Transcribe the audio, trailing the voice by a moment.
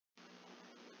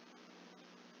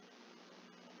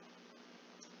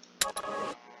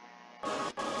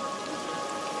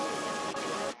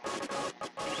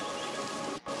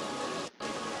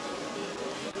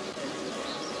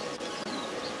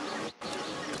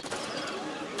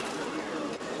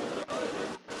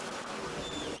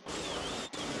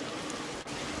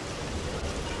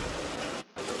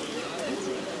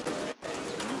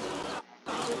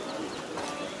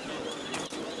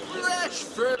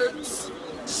Fruits,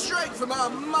 straight from our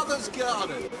mother's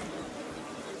garden.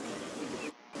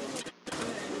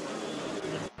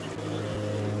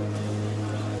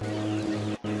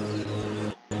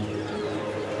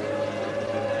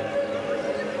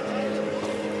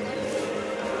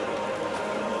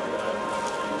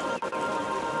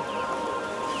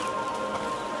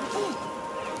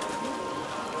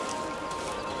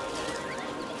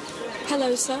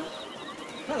 Hello, sir.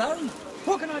 Hello.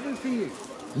 What can I do for you?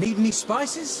 Need any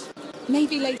spices?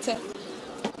 Maybe later.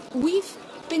 We've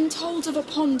been told of a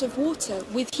pond of water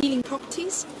with healing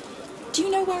properties. Do you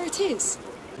know where it is?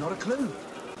 Not a clue.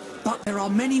 But there are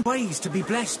many ways to be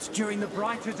blessed during the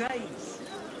brighter days.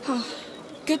 Oh,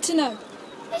 good to know.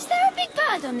 Is there a big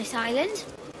bird on this island?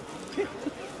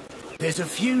 There's a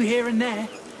few here and there.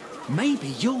 Maybe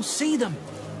you'll see them.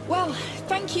 Well,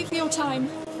 thank you for your time.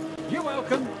 You're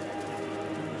welcome.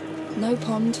 No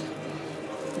pond.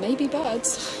 Maybe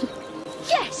birds.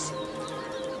 Yes!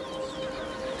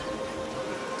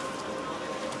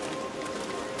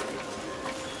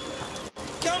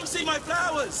 Come see my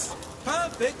flowers!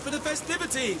 Perfect for the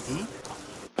festivities!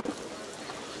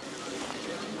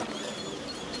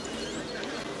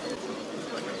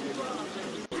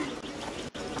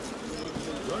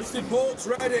 Roasted pork's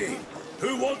ready.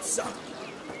 Who wants some?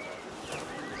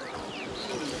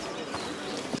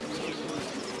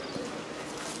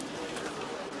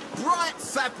 Bright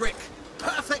fabric,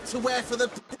 perfect to wear for the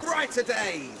brighter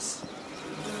days.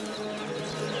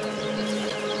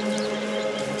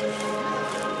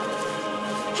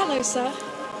 Hello, sir.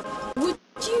 Would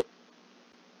you...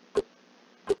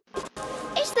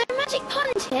 Is there a magic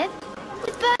pond here?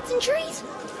 With birds and trees?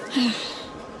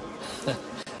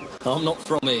 I'm not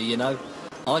from here, you know.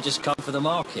 I just come for the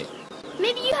market.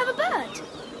 Maybe you have a bird?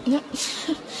 No.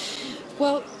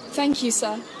 Well, thank you,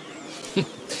 sir.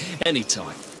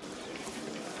 Anytime.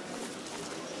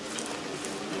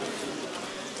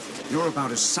 You're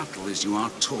about as subtle as you are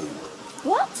tall.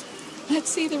 What? Let's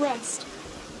see the rest.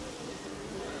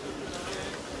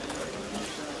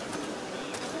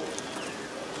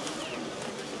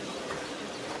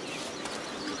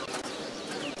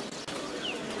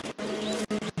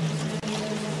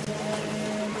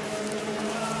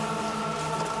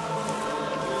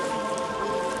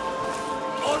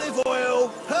 Olive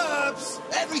oil, herbs,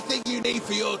 everything you need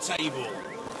for your table.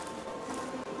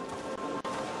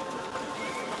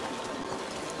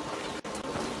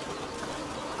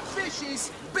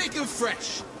 Fishes, big and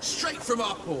fresh, straight from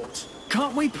our port.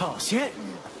 Can't we pass yet?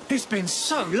 It's been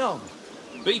so long.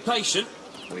 Be patient.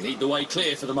 We need the way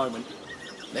clear for the moment.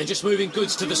 They're just moving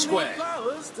goods to the square.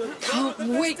 Can't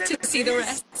wait to see the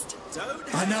rest.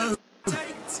 I know.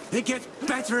 It gets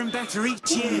better and better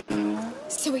each year.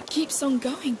 So it keeps on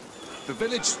going. The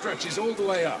village stretches all the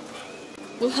way up.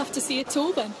 We'll have to see it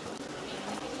all then.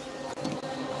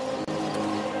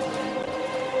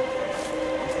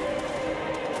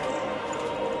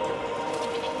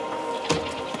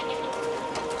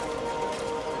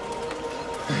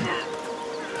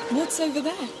 What's over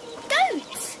there?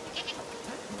 Goats!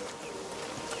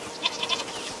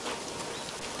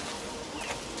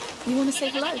 You want to say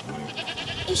hello?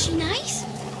 Is she nice?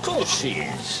 Of course she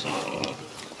is.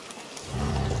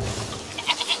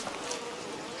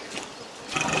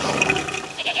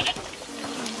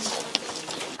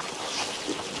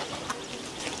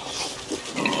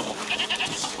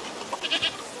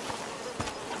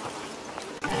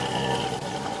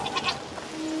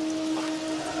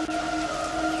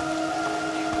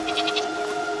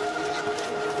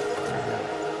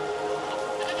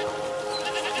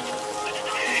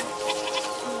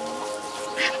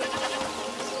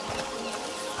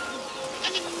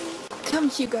 Come,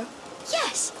 Hugo.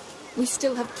 Yes! We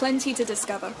still have plenty to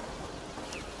discover.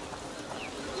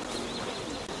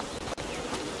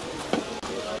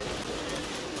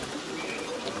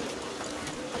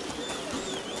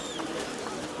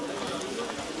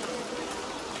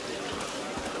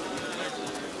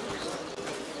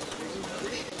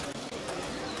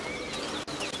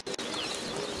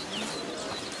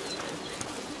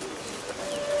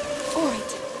 All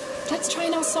right, let's try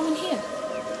and ask someone here.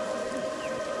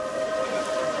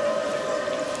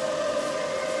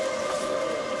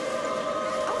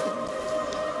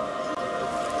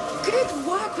 Good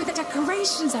work with the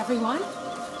decorations, everyone.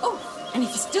 Oh, And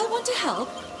if you still want to help,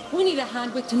 we need a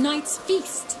hand with tonight's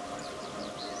feast.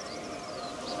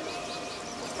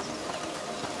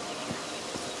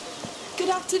 Good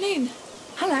afternoon.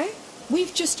 Hello.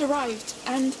 We've just arrived,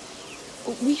 and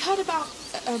we heard about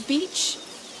a beach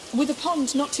with a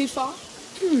pond not too far.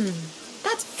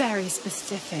 That's very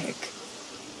specific.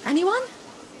 Anyone?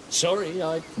 Sorry,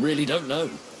 I really don't know.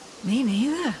 Me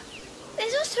neither.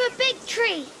 There's also a big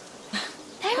tree.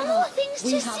 There are more things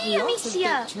We to have see, lots of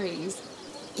Amicia. big trees.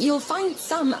 You'll find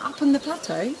some up on the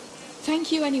plateau.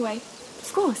 Thank you anyway.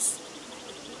 Of course.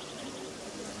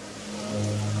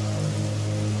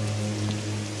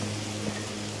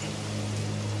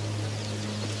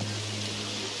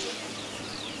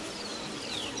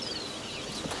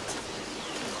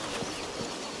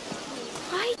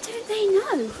 Why don't they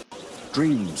know?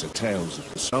 Dreams are tales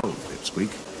of the soul,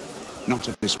 Pipsqueak, not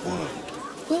of this world.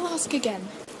 We'll ask again.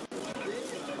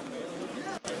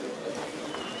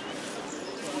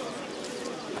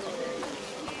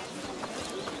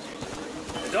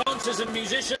 The dancers and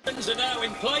musicians are now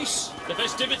in place. The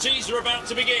festivities are about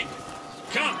to begin.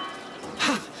 Come!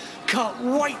 Can't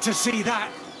wait to see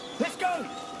that. Let's go.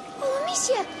 Oh,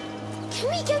 Amicia, can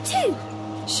we go too?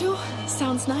 Sure,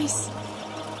 sounds nice.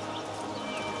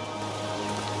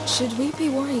 Should we be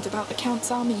worried about the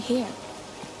Count's army here?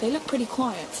 They look pretty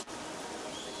quiet.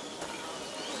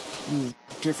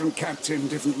 Different captain,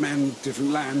 different men,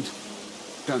 different land.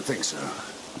 Don't think so.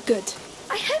 Good.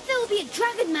 I hope there will be a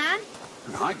dragon man.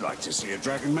 I'd like to see a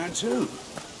dragon man too.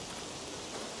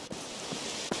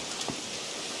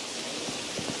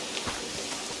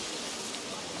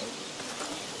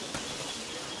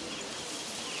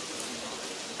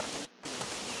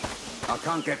 I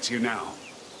can't get to you now.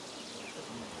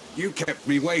 You kept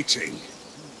me waiting.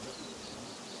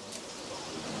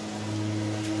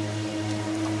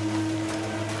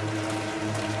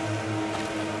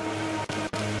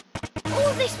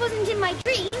 All this wasn't in my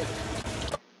dream.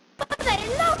 But I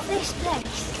love this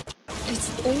place. It's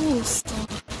all so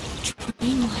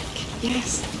dreamlike.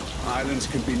 Yes. Islands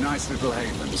can be nice little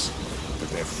havens, but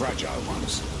they're fragile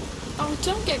ones. Oh,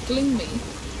 don't get gloomy.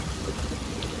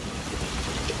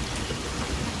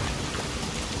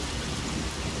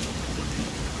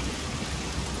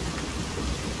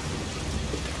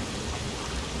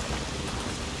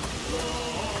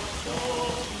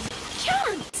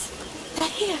 Chance! They're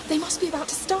here. They must be about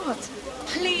to start.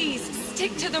 Please,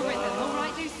 stick to the rhythm, all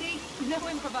right, Lucy? No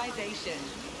improvisation.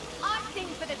 I sing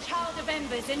for the Child of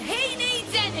Embers, and he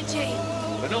needs energy.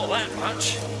 But not that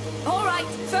much. All right,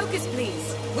 focus,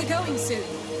 please. We're going soon.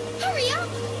 Hurry up!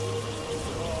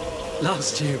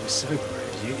 Last year was so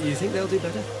great. You think they'll do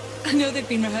better? I know they've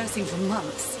been rehearsing for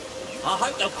months. I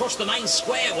hope they'll cross the main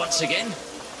square once again.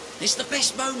 It's the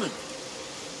best moment.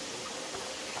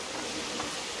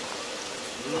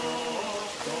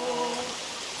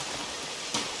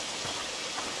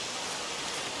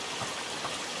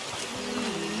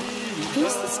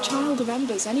 Who's this Child of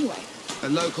Embers anyway? A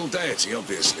local deity,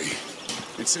 obviously.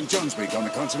 It's St. John's Week on the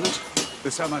continent, the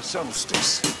summer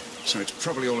solstice. So it's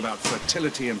probably all about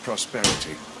fertility and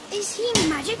prosperity. Is he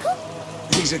magical?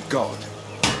 He's a god.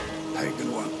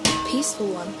 Pagan one. Peaceful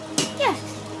one.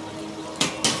 Yes.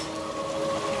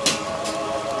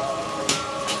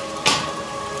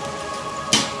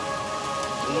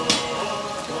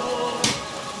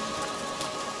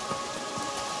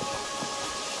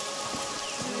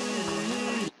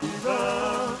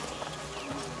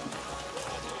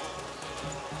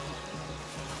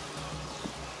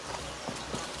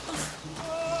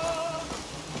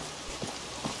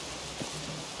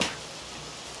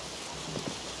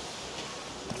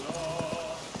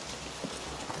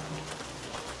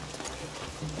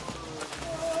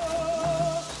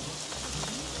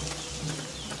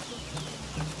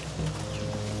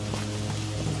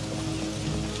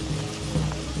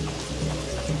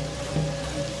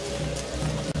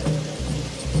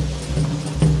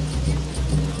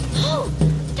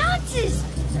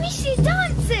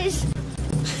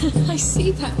 I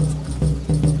see that.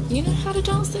 You know how to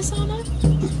dance this, Arno?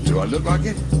 Do I look like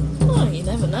it? Well, you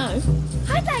never know.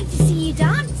 I'd like to see you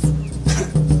dance.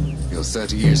 You're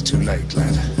 30 years too late,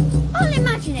 lad. I'll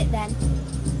imagine it then.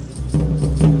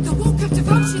 The walk of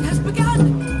devotion has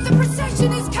begun. The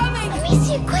procession is coming.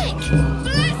 Amicia, quick!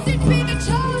 Blessed be the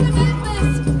Child of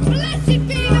Embers. Blessed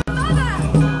be the Mother.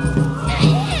 They're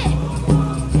here!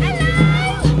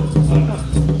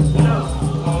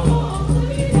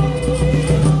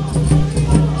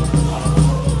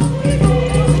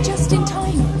 We're just in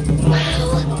time.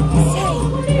 Say,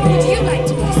 would you like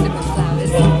to bless them with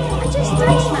flowers? I just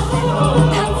throw smack them.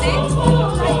 That's it.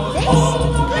 Like this?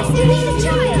 Blessed be the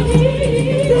child.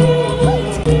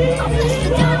 Wait, I'll bless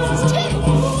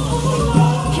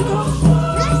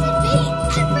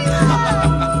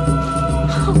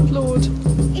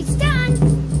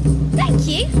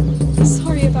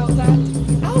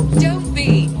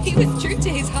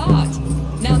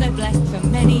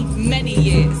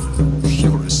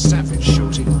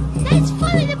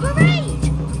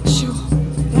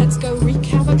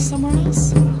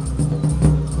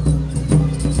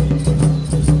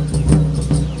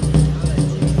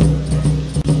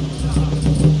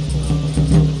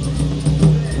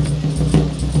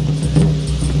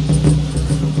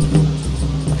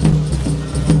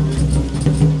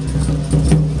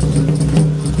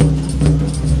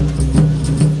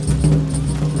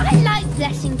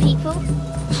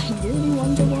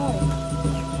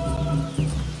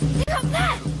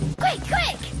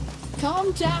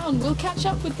catch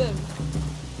up with them.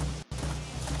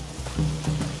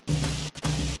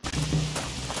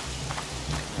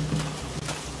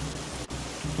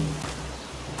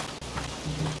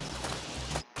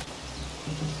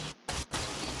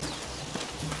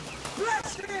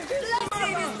 Blessed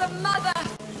is the mother!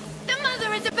 The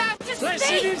mother is about to Blessed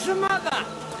speak! is the mother!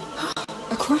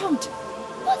 A crowd.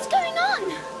 What's going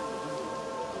on?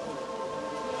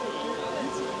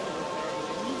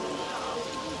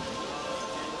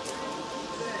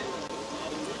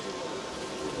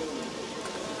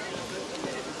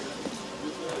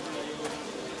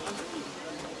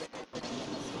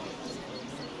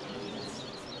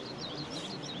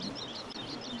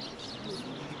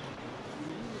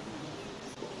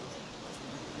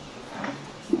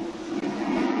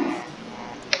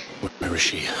 Where is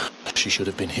she? She should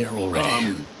have been here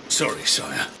already. Sorry,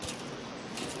 sire.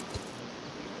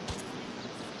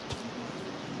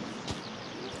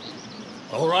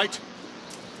 All right?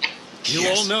 You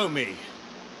Yes. all know me.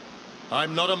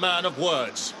 I'm not a man of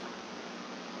words.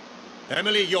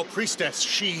 Emily, your priestess,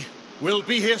 she will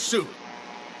be here soon.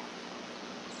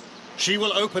 She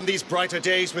will open these brighter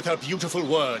days with her beautiful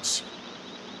words.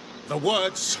 The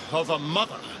words of a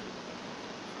mother.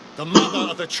 The mother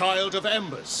of the child of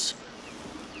embers.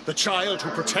 The child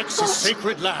who protects his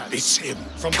sacred land. It's him.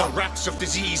 From the rats of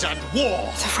disease and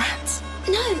war. The rats.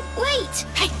 No, wait!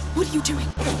 Hey, what are you doing?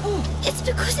 It's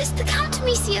because it's the Count,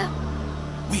 monsieur.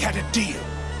 We had a deal.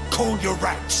 Call your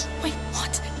rats. Wait,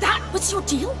 what? That was your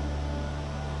deal?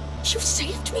 You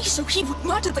saved me so he would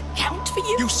murder the Count for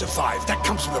you? You survived. That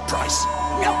comes with a price.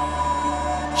 No!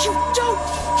 You don't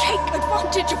take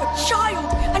advantage of a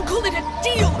child and call it a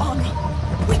deal, Anna!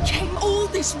 We came all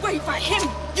this way for him!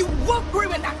 You won't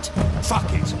ruin that!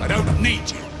 Fuck it. I don't need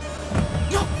you.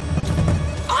 No!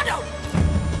 Anna!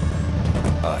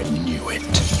 I knew it.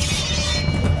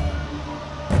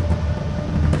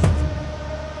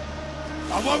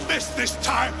 I won't miss this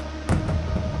time.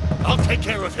 I'll take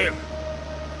care of him.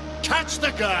 Catch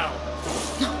the girl!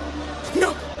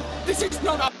 No! This is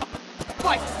not a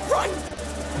fight! Run!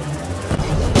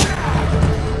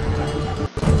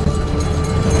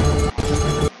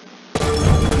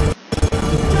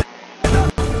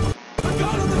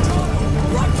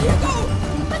 Run, Diego!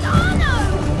 But Arno!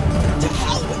 To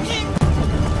hell with him!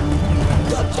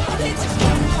 God damn it!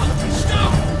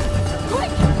 Stop!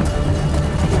 Quick!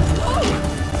 Go!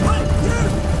 Run!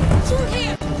 Through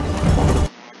here!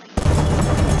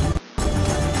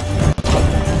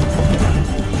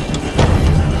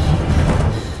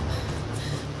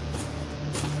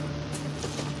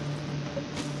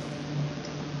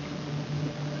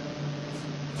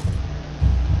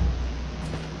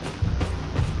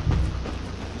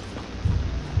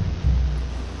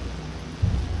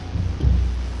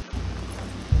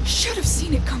 Should have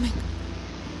seen it coming.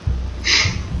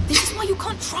 This is why you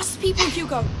can't trust people,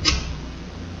 Hugo.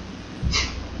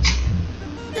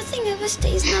 Nothing ever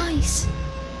stays nice.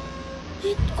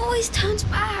 It always turns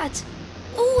bad.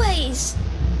 Always.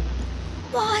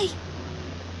 Why?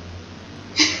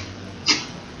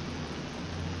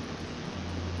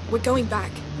 We're going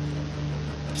back.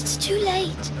 It's too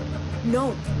late.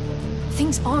 No.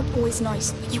 Things aren't always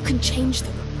nice, but you can change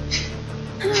them.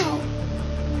 How?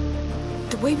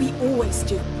 The way we always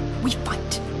do. We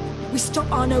fight. We stop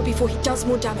Arno before he does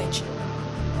more damage.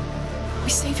 We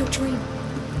save your dream.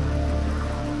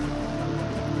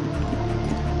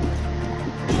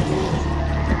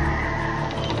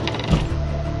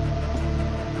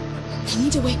 We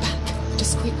need a way back. A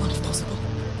discreet one if possible.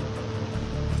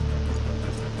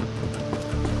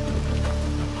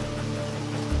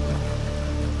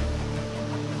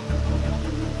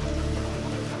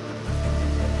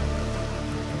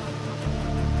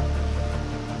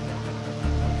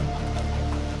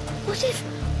 What if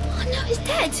Arno is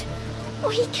dead?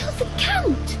 Or he killed the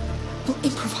Count? We'll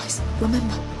improvise,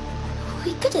 remember? Are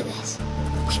we good at this?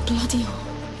 We bloody are.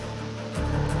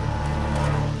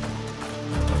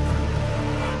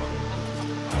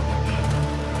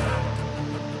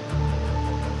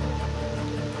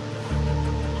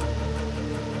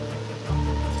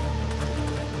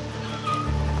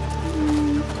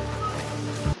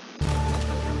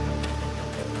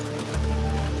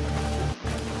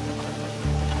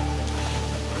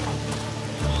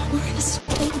 We're in a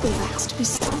stable that has to be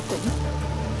something.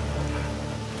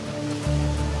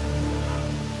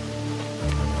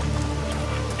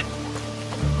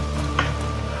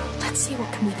 Let's see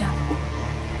what can be done.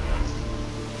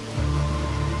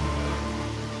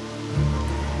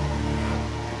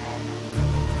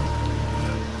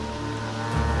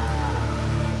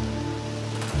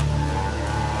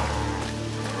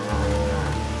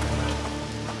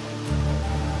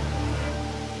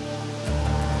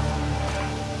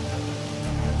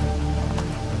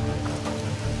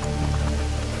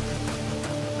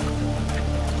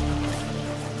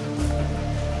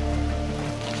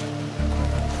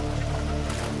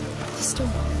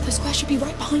 be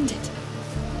right behind it.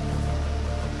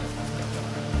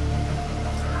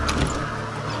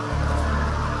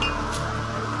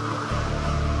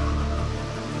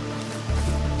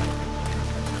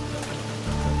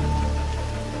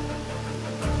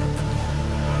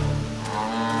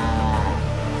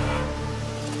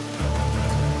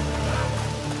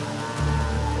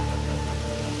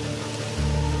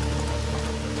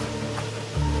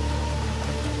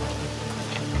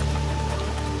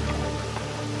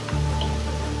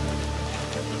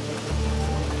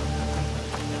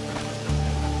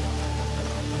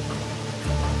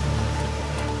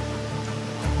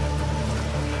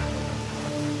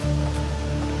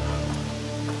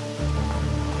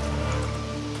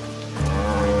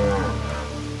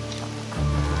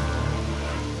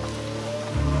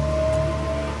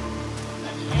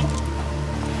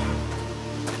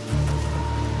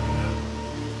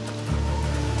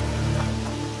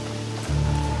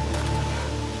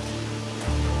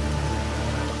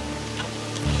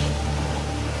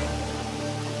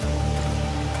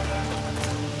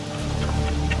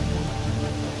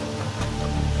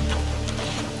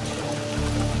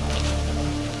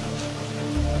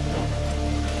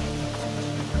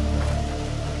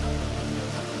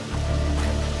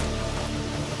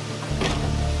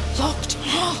 Locked.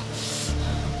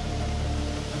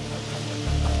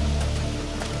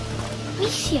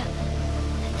 Alicia,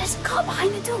 there's a car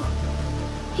behind the door.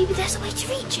 Maybe there's a way to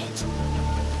reach it.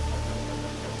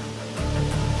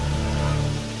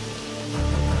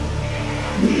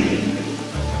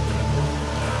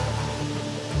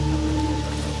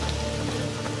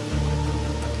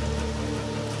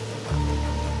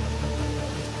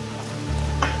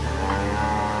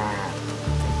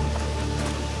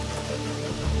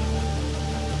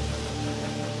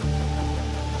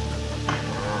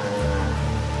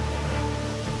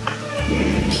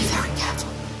 Be very careful.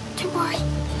 Don't worry,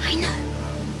 I know.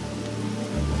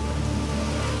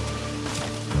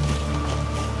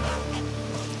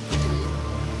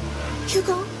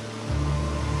 Hugo?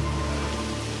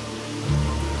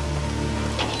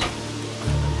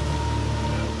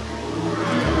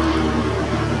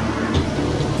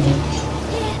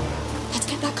 Here. Let's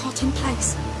get that cart in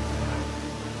place.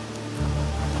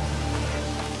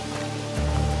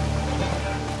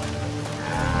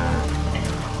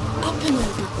 Up and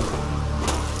over.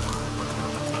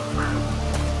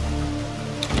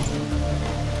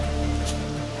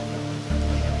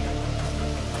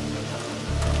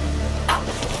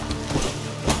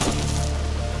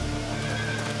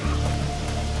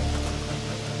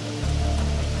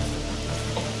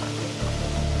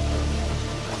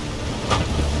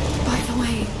 By the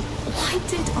way, why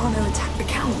did Arno attack the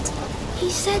Count? He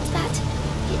said that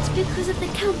it's because of the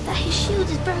Count that his shield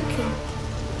is broken.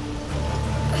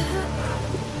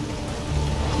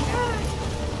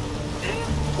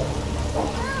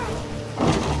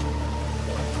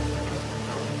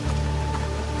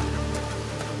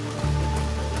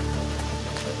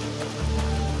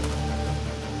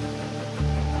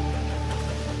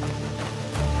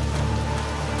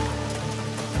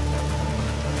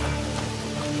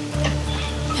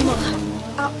 Come on,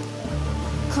 up.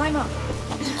 Climb up.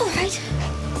 All right.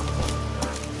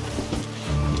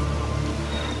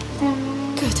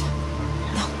 Good.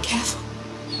 Now, careful.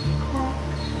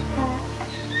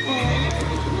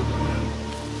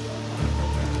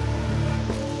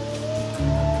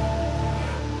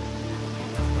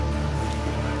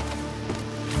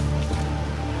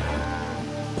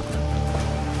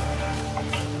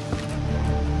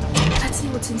 Let's see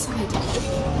what's inside.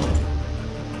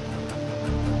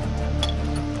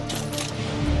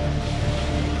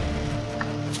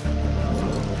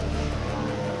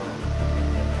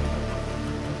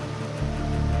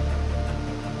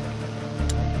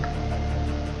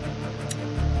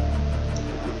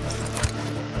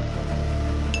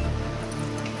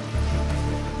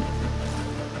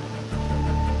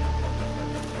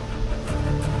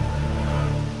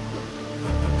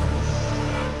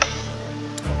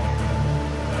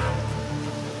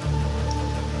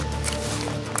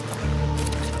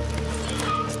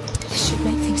 This should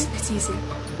make things a bit easier.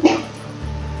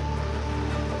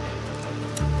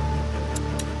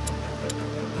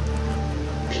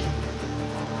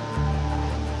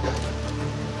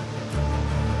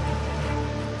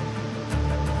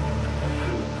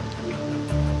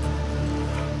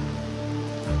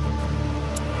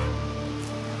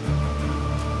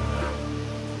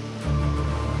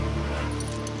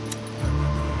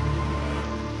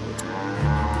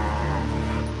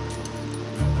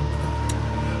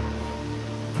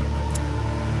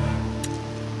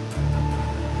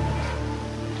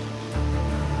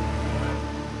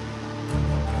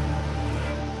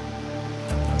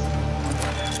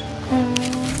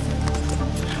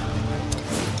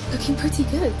 Looking pretty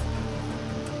good.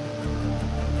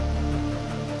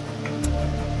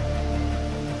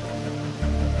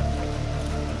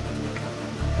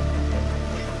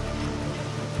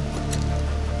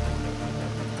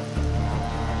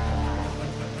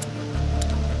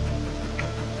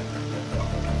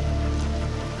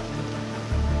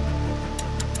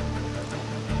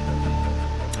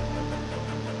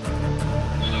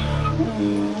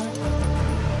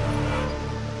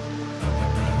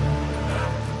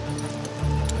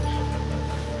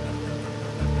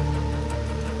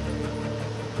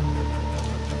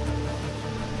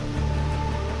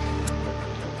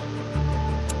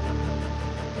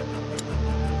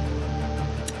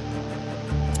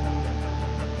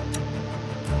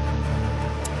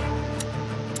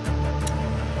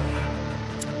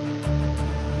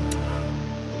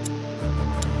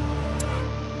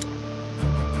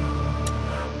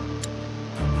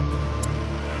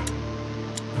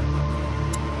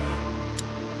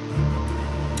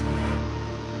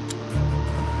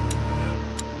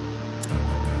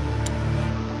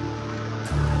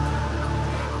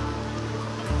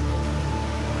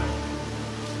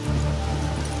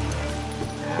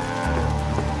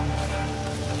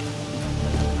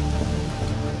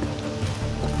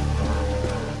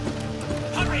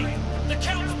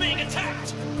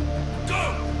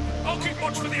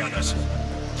 For the others.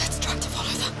 Let's try to follow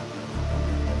them.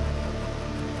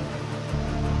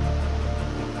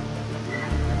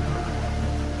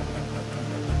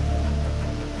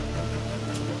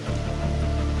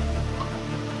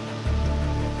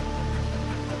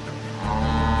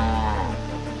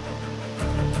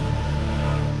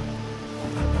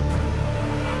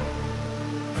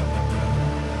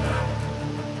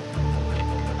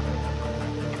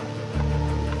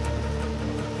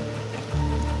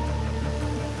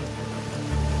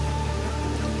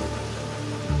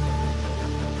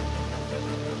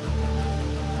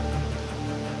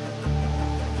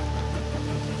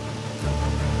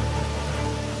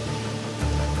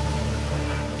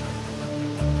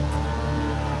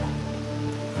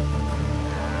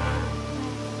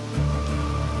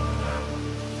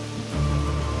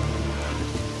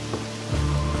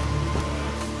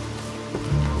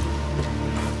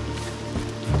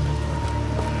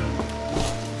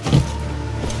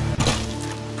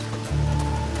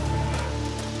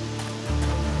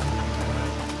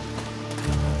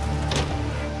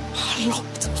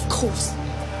 Locked, of course.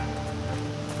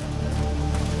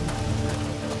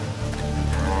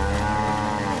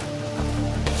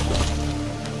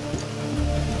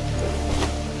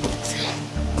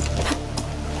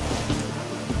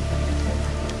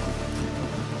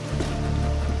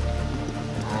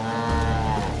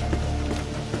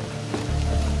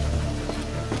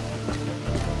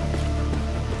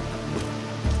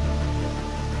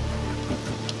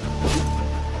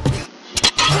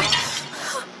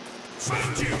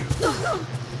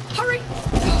 Hurry!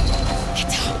 Get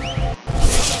down!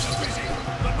 Busy,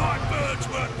 but my birds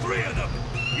were 3 of them.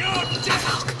 You're dead!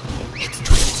 Falk, it's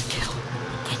trying to kill.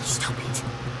 Can you stop it?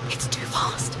 It's too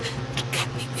fast. It get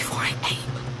me before I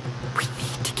aim. We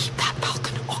need to keep that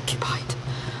falcon occupied.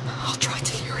 I'll try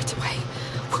to lure it away.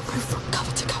 We'll move from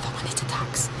cover to cover when it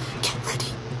attacks. Get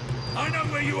ready. I know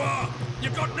where you are.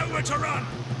 You've got nowhere to run.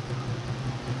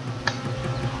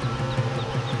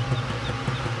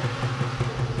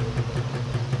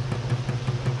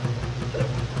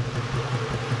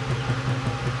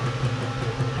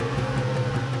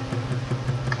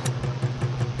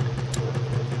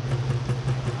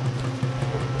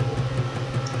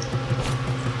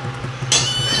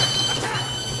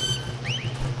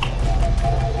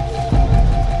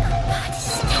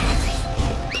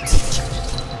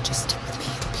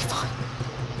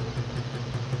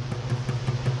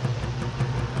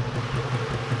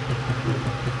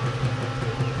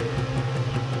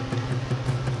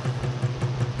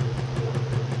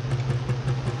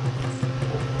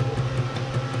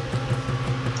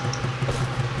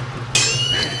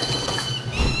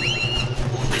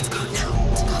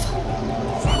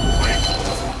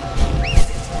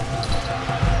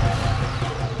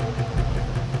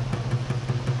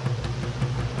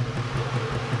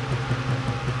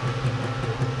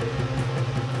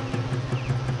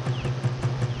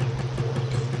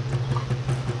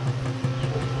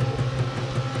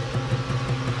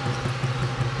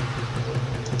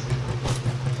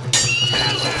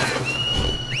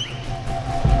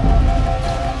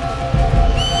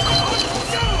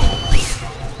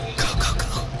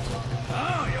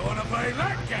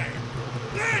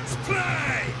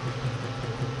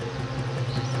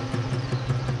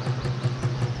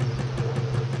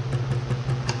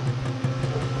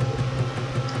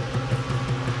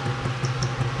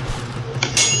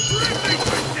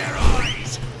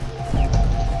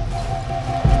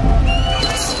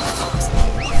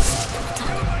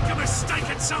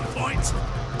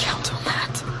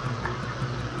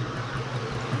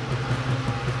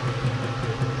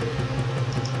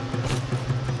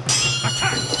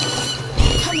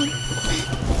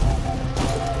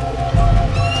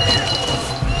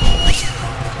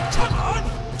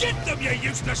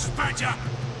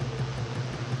 badger!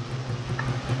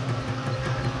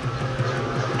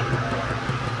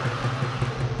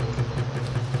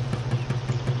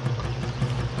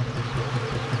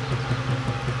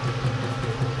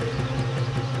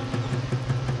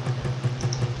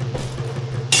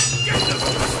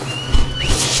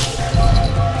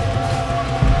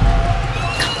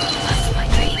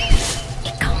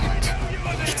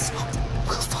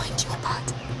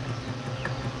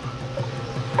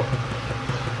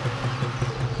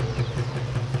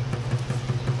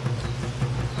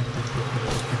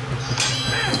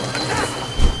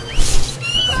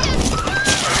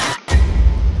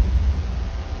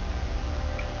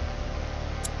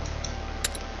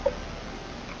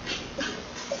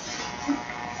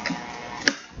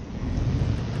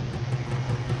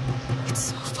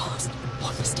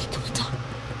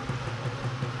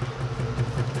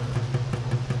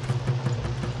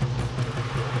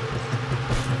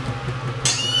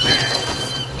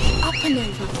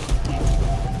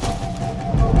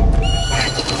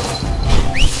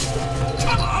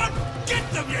 Come on!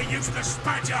 Get them, you useless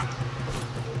badger!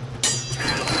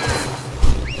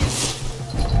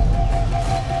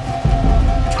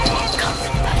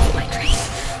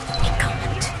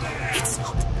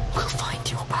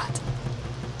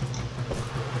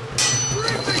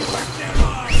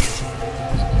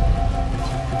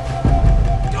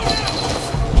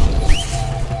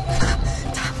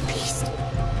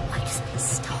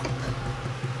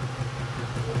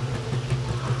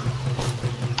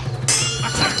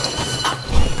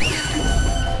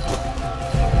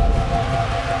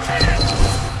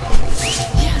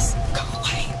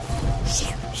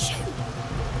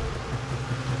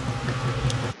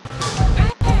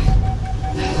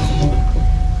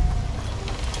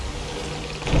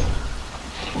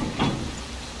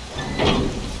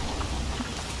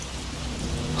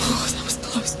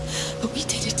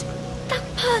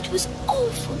 was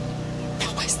awful.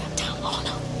 Now where's that down,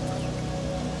 Anna?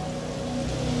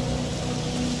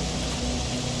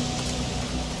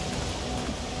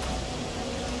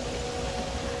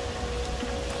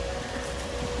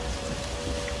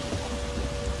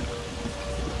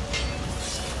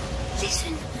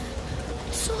 Listen.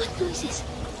 Sword noises.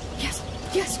 Yes,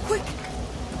 yes, quick.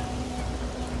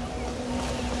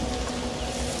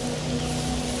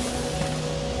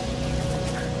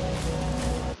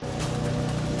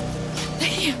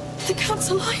 The Count's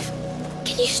alive.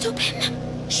 Can you stop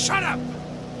him? Shut up!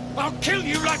 I'll kill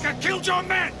you like I killed your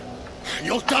men!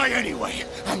 You'll die anyway.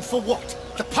 And for what?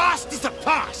 The past is the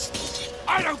past!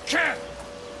 I don't care!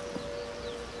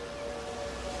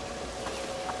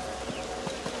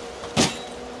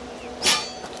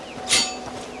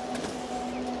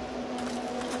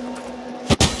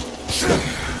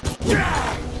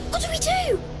 What do we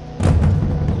do?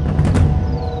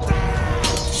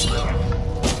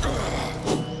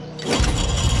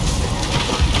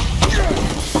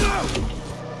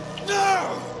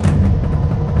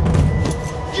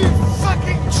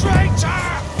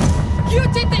 You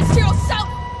did this to yourself!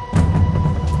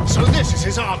 So this is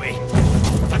his army?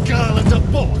 A girl and a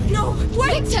boy? No,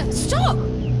 wait! Victor, stop!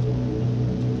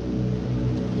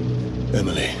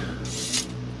 Emily.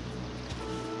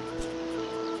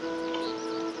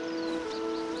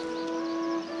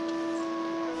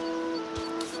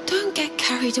 Don't get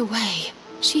carried away.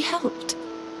 She helped.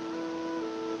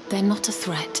 They're not a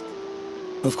threat.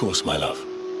 Of course, my love.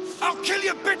 I'll kill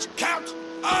you, bitch, Count!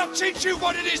 I'll teach you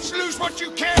what it is to lose what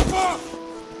you care for!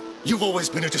 You've always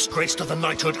been a disgrace to the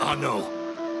knighthood, I know.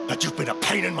 But you've been a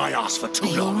pain in my ass for too Are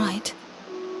you long. all right?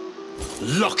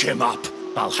 Lock him up.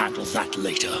 I'll handle that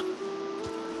later.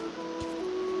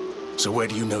 So where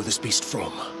do you know this beast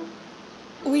from?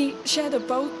 We shared a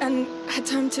boat and had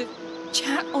time to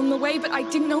chat on the way, but I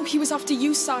didn't know he was after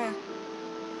you, sire.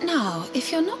 Now,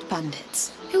 if you're not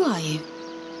bandits, who are you?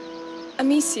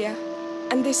 Amicia.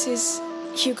 And this is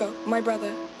Hugo, my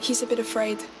brother. He's a bit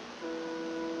afraid.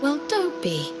 Well, don't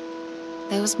be.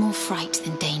 There was more fright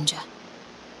than danger.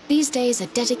 These days are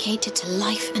dedicated to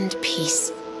life and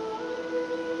peace.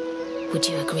 Would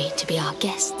you agree to be our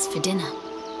guests for dinner?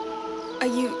 Are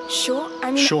you sure?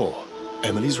 I mean... Sure.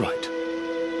 Emily's right.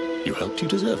 You helped, you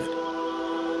deserve it.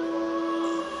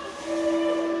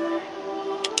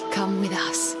 Come with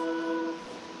us.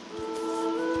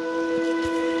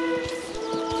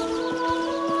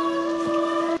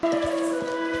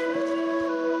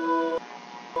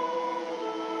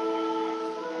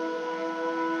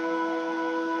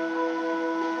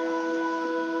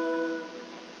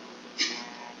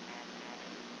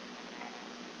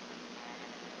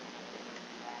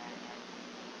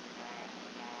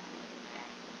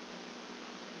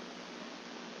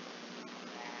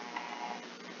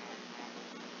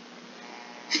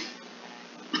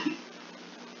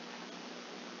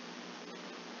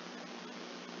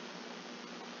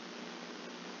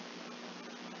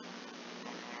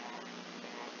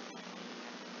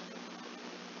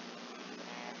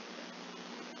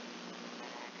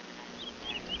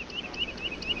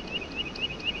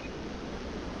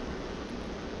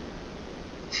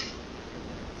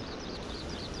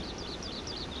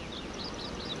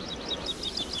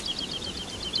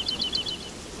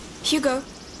 Hugo,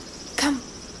 come.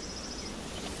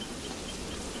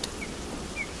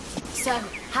 So,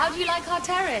 how do you like our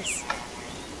terrace?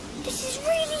 This is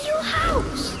really your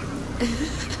house.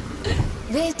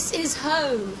 This is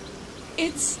home.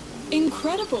 It's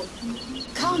incredible.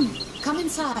 Come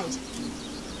inside.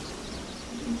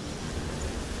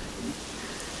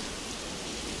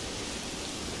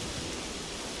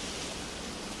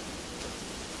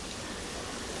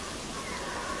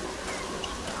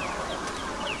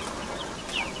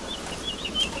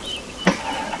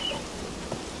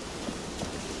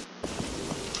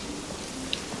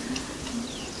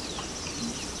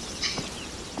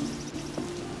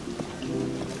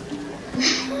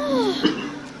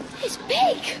 It's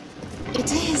big.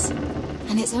 It is.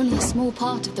 And it's only a small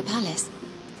part of the palace.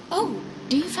 Oh,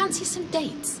 do you fancy some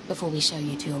dates before we show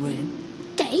you to your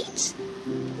room? Dates?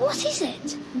 What is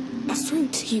it? A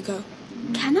fruit, Hugo.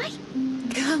 Can I?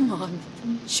 Come on.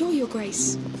 Sure, Your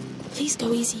Grace. Please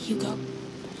go easy, Hugo.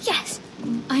 Yes.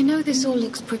 I know this all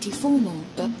looks pretty formal,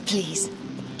 but please,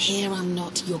 here I'm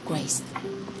not Your Grace.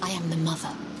 I am the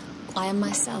mother. I am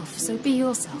myself, so be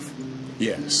yourself.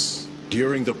 Yes.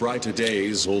 During the brighter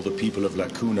days, all the people of La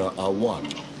Cuna are one,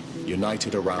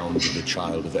 united around the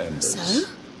child of Embers. So?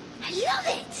 I love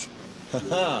it.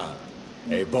 Haha.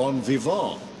 A bon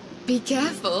vivant. Be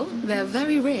careful, they're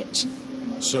very rich.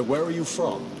 So where are you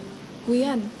from?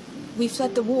 Requiem. We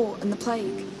fled the war and the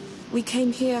plague. We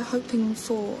came here hoping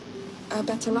for a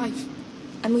better life.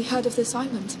 And we heard of this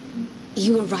island.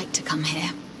 You were right to come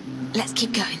here. Let's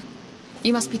keep going.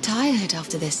 You must be tired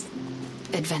after this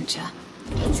adventure.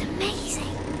 It's amazing.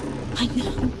 I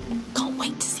know. Can't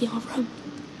wait to see our room.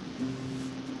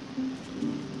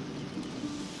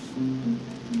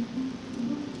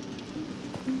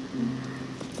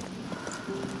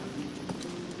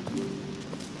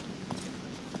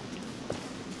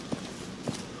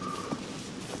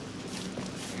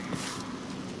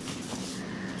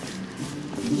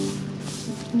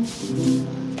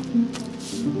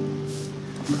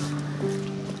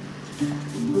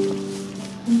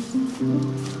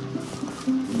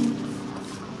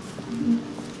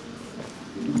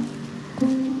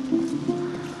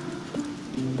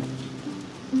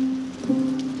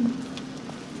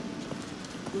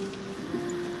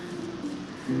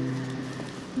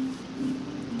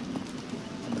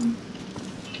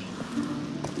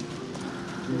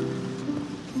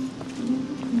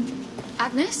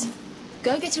 Agnes,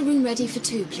 go get a room ready for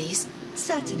two, please.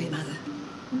 Certainly, Mother.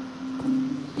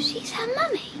 She's her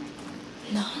mummy.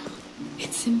 No,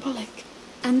 it's symbolic.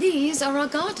 And these are our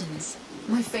gardens.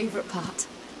 My favourite part.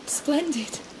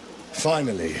 Splendid.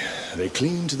 Finally, they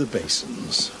cleaned the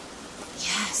basins.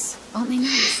 Yes, aren't they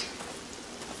nice?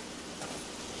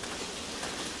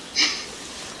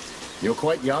 You're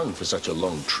quite young for such a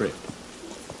long trip.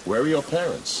 Where are your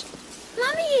parents?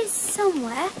 Mummy is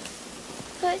somewhere,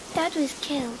 but Dad was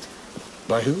killed.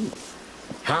 By who?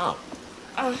 How?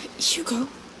 Hugo.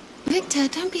 Victor,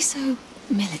 don't be so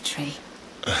military.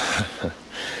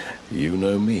 You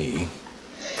know me.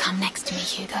 Come next to me,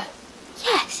 Hugo.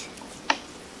 Yes.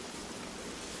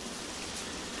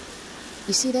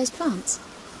 You see those plants?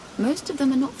 Most of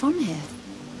them are not from here,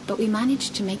 but we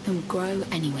managed to make them grow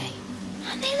anyway.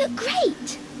 And they look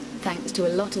great. Thanks to a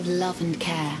lot of love and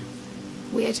care.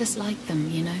 We are just like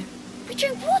them, you know. We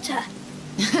drink water.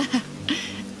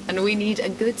 And we need a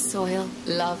good soil,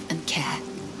 love and care.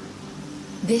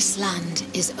 This land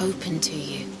is open to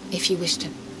you, if you wish to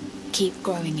keep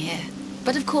growing here.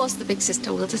 But of course the big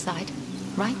sister will decide.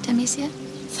 Right, Amicia?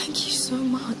 Thank you so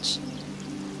much.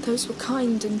 Those were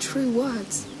kind and true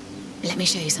words. Let me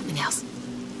show you something else.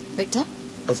 Victor?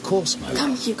 Of course, my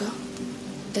Come, love. Hugo.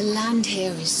 The land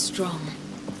here is strong.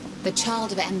 The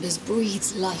child of Embers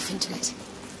breathes life into it.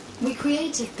 We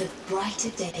created the brighter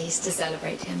days to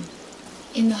celebrate him,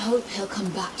 in the hope he'll come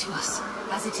back to us,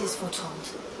 as it is foretold.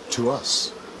 To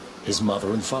us, his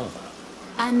mother and father.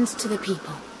 And to the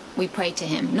people. We pray to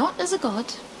him, not as a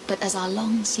god, but as our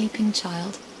long-sleeping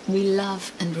child. We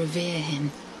love and revere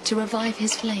him, to revive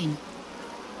his flame.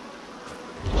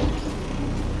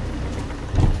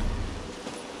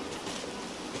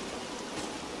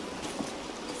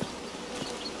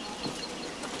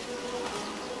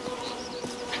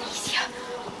 Amicia,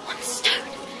 on the stone.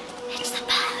 It's the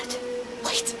bird.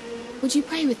 Wait, would you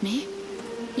pray with me?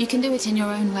 You can do it in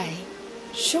your own way.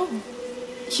 Sure.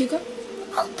 Hugo?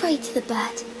 I'll pray to the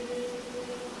bird.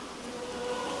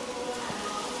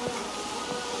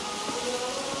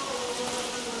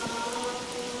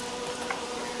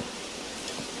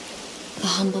 The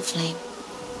humble flame,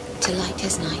 to light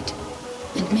his night,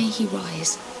 and may he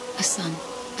rise, a sun,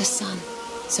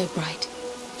 so bright.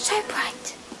 So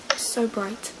bright. So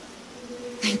bright.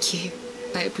 Thank you.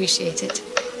 I appreciate it.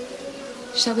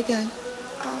 Shall we go?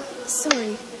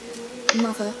 Sorry,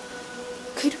 Mother.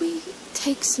 Could we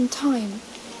take some time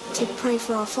to pray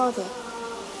for our father?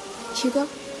 Hugo?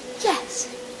 Yes.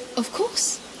 Of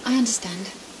course. I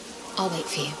understand. I'll wait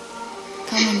for you.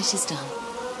 Come when it is done.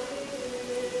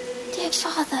 Dear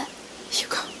Father.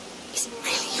 Hugo, is it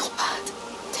really your bird?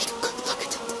 Take a good look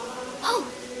at it. Oh,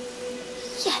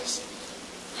 yes.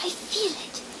 I feel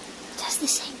it. It has the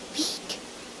same beak.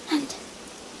 And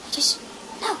I just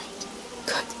know it.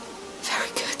 Good. Very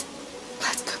good.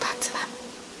 Let's go back to them.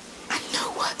 And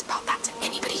no word about that to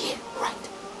anybody here, right?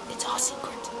 It's our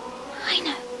secret. I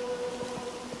know.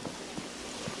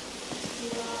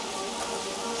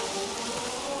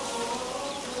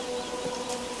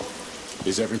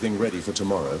 Is everything ready for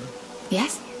tomorrow?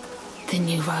 Yes? The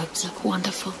new robes look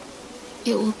wonderful.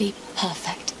 It will be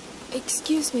perfect.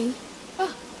 Excuse me.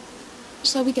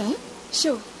 Shall we go?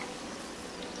 Sure.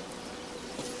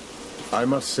 I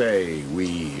must say,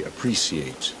 we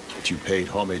appreciate that you paid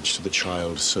homage to the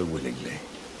child so willingly.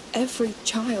 Every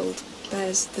child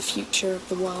bears the future of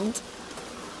the world.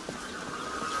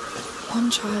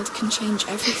 One child can change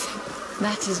everything.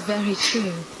 That is very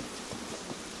true.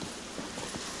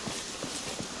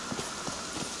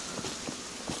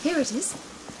 Here it is.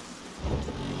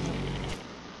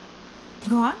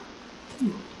 Go on.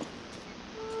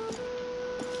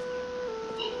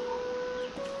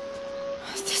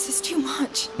 This is too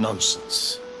much.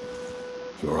 Nonsense.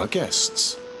 You're our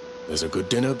guests. There's a good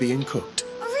dinner being cooked.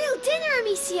 A real dinner,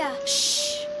 Amicia.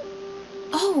 Shh.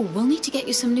 Oh, we'll need to get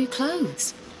you some new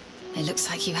clothes. It looks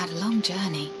like you had a long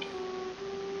journey.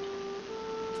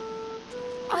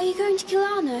 Are you going to kill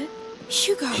Arno?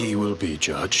 Hugo. He will be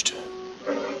judged.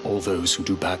 All those who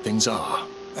do bad things are,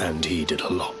 and he did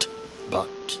a lot.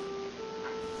 But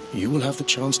you will have the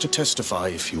chance to testify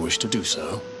if you wish to do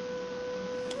so.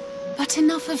 But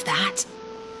enough of that.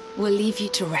 We'll leave you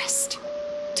to rest.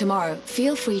 Tomorrow,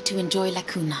 feel free to enjoy La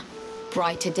Cuna.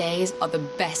 Brighter days are the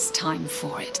best time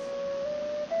for it.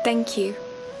 Thank you.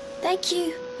 Thank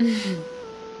you.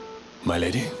 My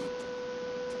lady?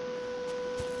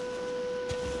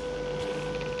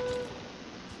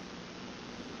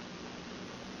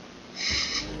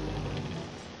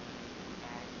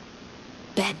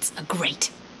 Beds are great.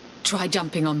 Try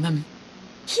jumping on them.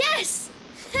 Yes!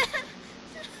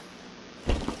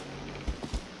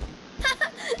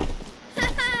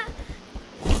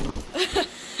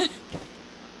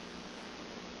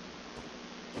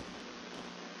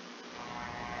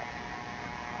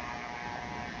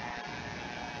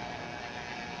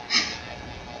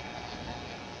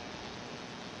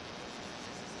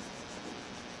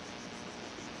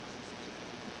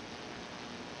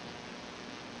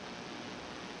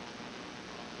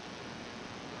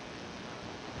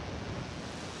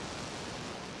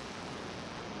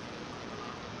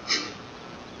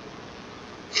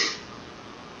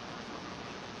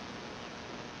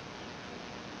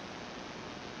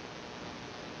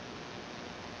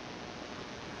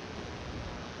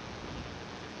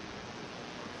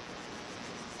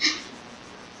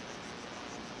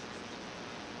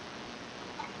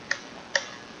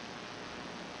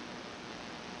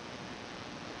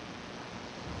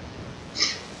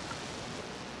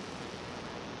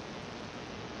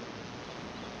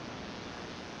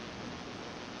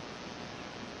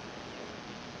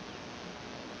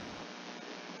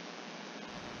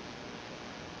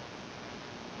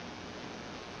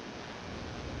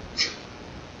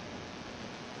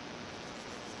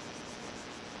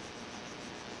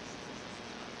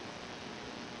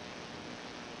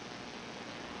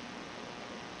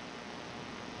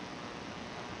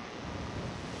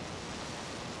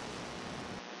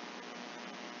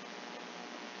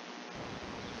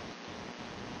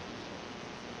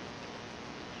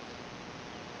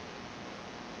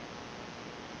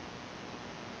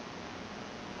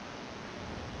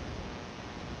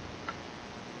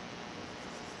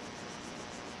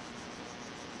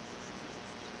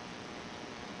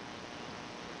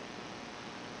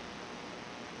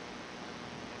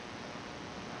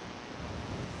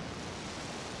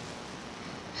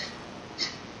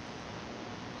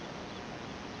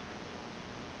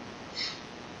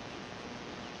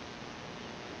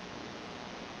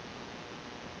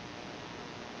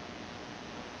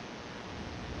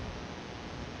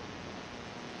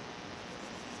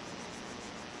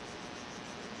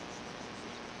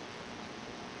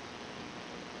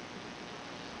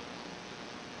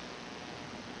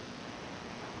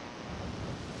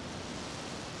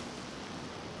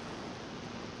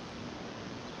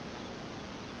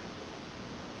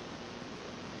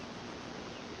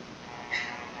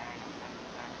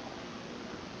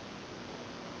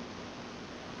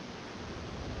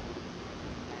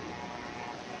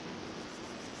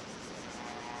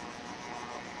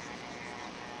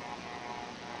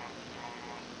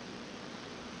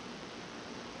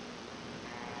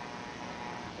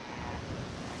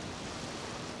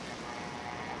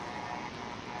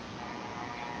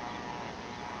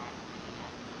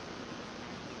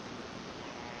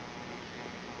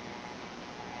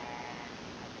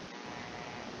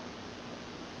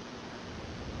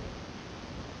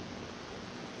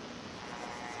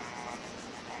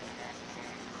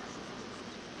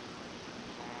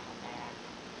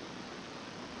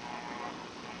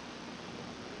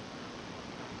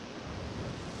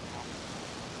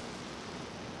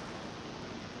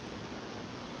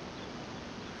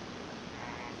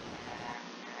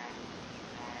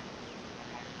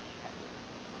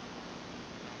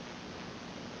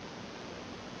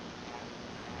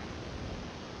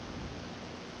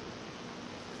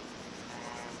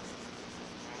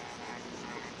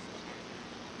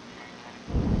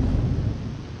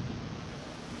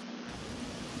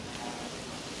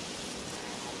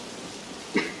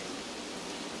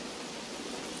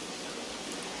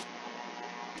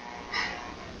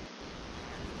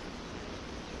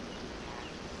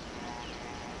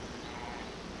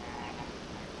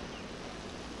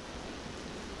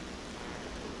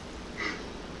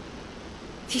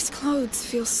 These clothes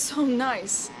feel so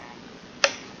nice.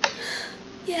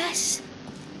 Yes.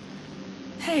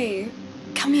 Hey,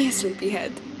 come here,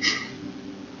 sleepyhead.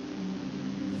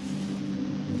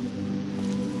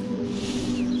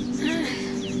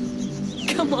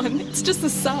 Come on, it's just the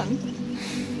sun.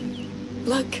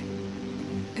 Look,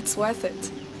 it's worth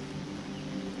it.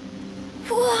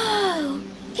 Whoa!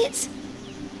 It's...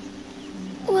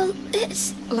 well,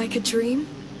 it's... like a dream?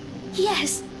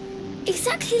 Yes,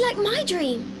 exactly like my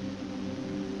dream.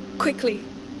 Quickly,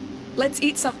 let's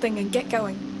eat something and get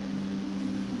going.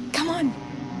 Come on.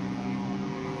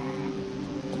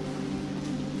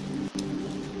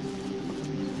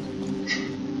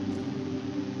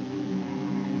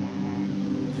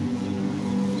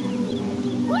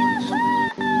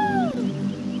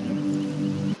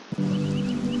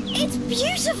 It's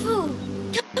beautiful!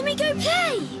 Can we go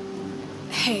play?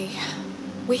 Hey,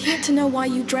 we're here to know why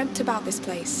you dreamt about this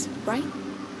place, right?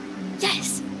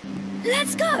 Yes!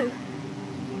 Let's go!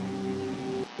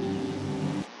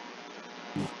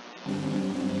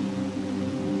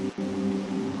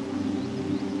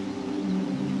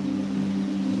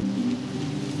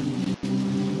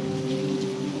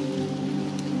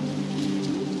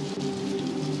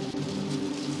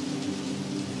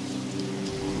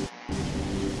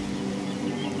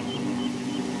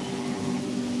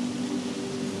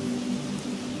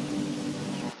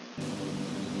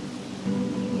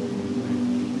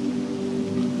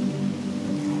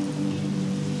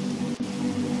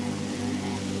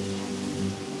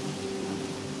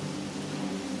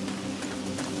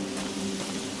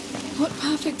 What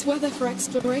perfect weather for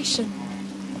exploration.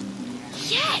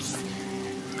 Yes!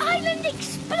 Island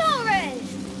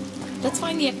explorers! Let's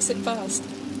find the exit first.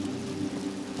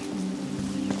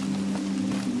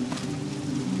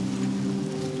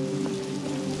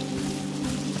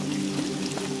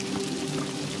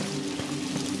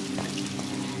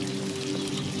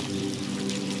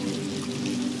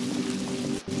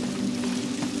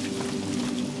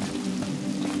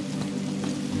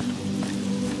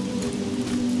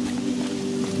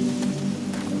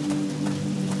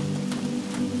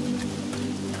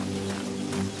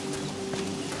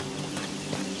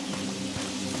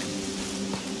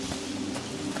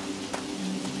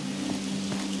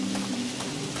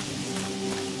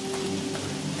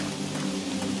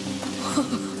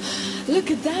 Look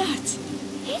at that!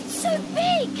 It's so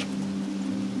big!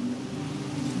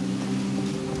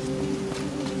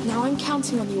 Now I'm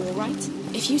counting on you, all right?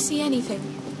 If you see anything...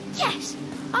 Yes!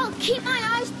 I'll keep my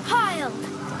eyes peeled!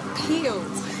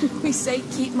 Peeled? We say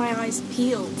keep my eyes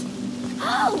peeled.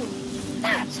 Oh!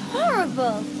 That's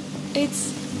horrible!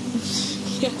 It's...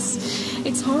 yes,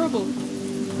 it's horrible.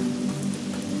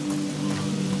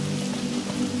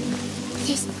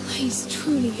 This place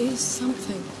truly is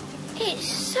something.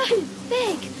 It's so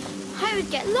big, I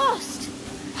would get lost.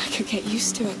 I could get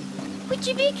used to it. Would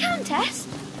you be a countess?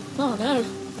 Oh no,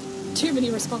 too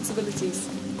many responsibilities.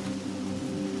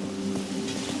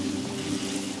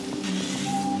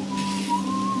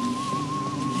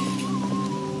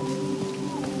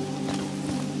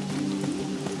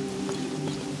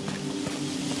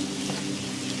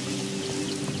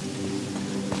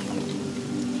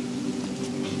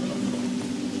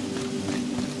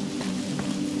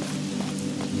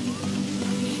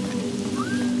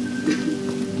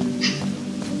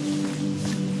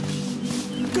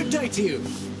 To you.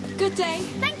 Good day.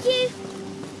 Thank you.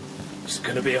 It's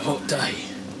gonna be a hot day.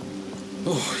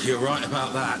 Oh, you're right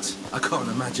about that. I can't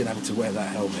imagine having to wear that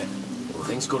helmet. Well,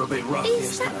 things got a bit rough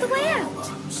Is that the way out?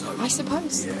 I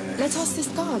suppose. Yes. Let's ask this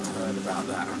guard. Heard about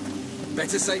that.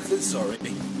 Better safe than sorry.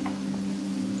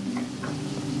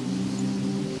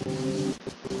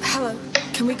 Hello.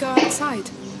 Can we go outside?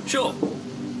 Sure.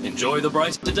 Enjoy the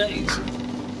brighter days.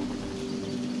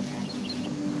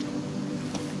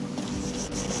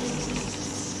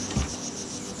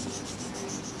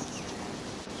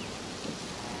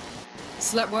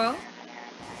 Slept well?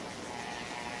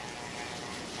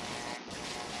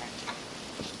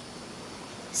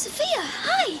 Sophia,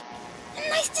 hi!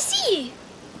 Nice to see you.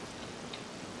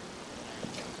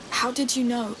 How did you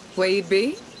know? Where you'd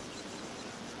be?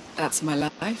 That's my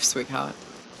life, sweetheart.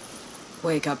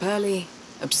 Wake up early,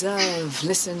 observe,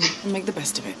 listen, and make the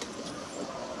best of it.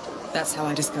 That's how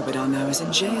I discovered Arnaud was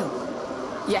in jail.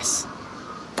 Yes.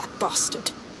 That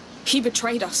bastard. He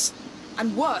betrayed us.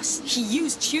 And worse, he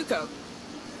used Hugo.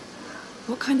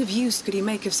 What kind of use could he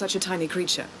make of such a tiny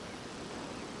creature?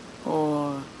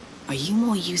 Or are you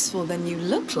more useful than you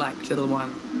look like, little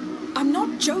one? I'm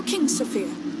not joking, Sophia.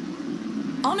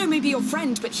 Arnaud may be your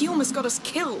friend, but he almost got us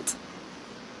killed.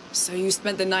 So you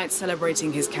spent the night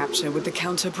celebrating his capture with the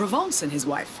Count of Provence and his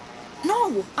wife?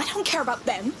 No, I don't care about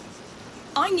them.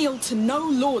 I kneel to no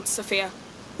lord, Sophia.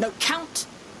 No count,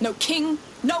 no king,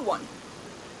 no one.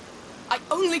 I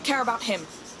only care about him.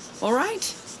 All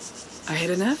right. I hit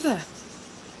a nerve there.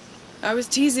 I was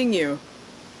teasing you.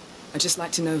 I just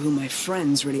like to know who my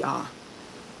friends really are.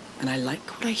 And I like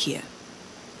what I hear.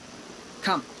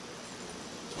 Come.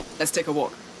 Let's take a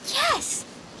walk. Yes!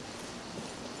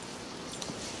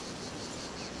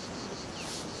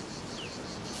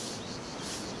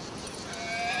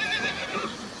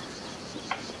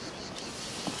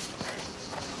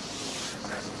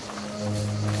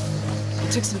 You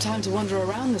took some time to wander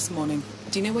around this morning.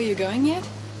 Do you know where you're going yet?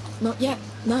 Not yet,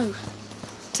 no.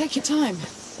 Take your time.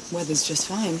 Weather's just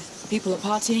fine. People are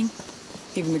partying.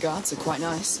 Even the guards are quite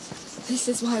nice. This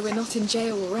is why we're not in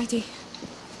jail already.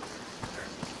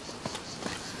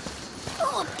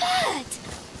 Oh, a bird!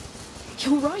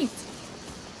 You're right.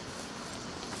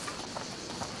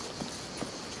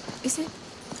 Is it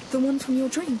the one from your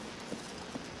dream?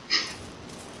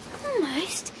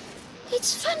 Almost.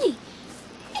 It's funny.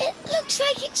 It looks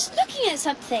like it's looking at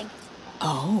something.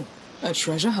 Oh, a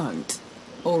treasure hunt.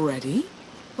 Already?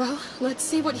 Well, let's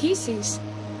see what he sees.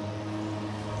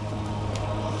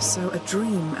 So a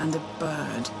dream and a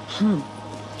bird.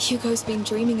 Hugo's been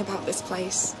dreaming about this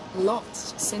place.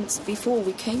 Lots since before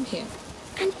we came here.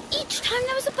 And each time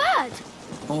there was a bird.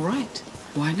 All right.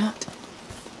 Why not?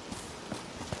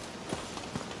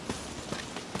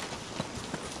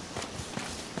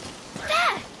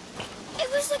 There! It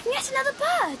was looking at another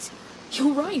bird.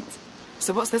 You're right.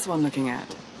 So what's this one looking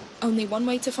at? Only one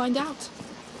way to find out.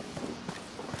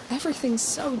 Everything's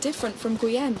so different from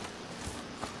Guyenne.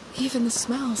 Even the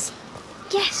smells.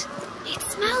 Yes, it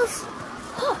smells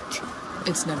hot.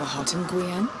 It's never hot in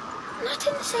Guyenne. Not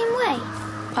in the same way.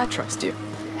 I trust you.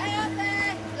 Hey up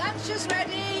there! Lunch is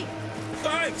ready!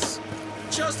 Thanks!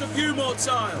 Just a few more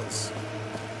tiles.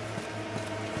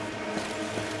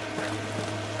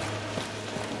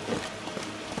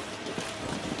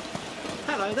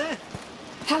 Hello there.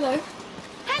 Hello.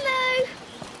 Hello!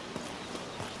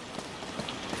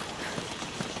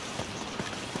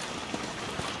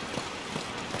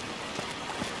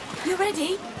 You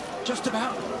ready? Just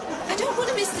about. I don't want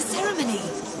to miss the ceremony.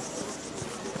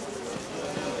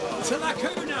 To la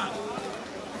Cuna!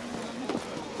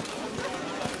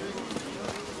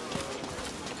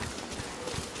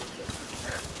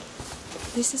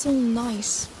 This is all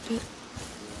nice, but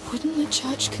wouldn't the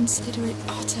church consider it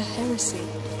utter heresy?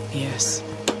 Yes.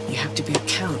 You have to be a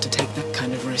count to take that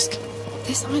kind of risk.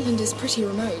 This island is pretty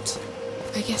remote.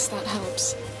 I guess that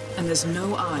helps. And there's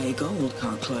no eye gold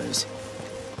can't close.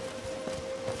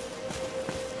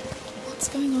 What's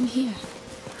going on here?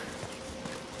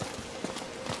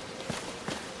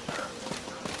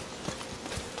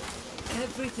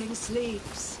 Everything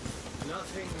sleeps.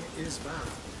 Nothing is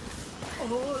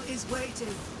bound. All is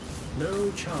waiting.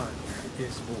 No child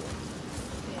is born.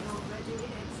 They already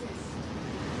exist.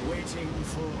 Waiting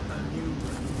for a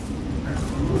new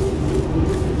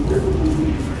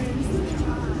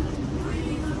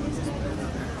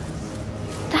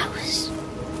That was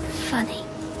funny.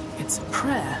 It's a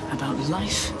prayer about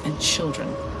life and children.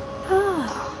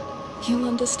 Ah, you'll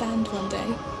understand one day.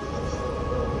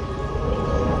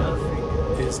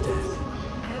 Nothing is dead.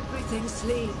 Everything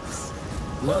sleeps.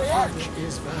 Nothing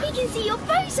is We bound. can see your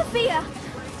bow, Sophia.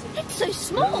 It's so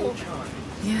small.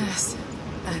 Yes.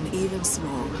 And even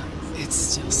small, it's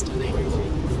still stunning.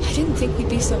 I didn't think we'd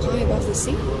be so high above the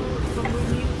sea. From the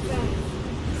new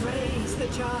faith. Praise the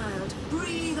child.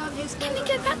 Breathe on his Can we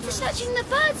go back to searching the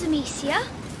birds, Amicia?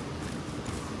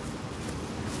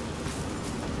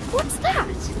 What's that?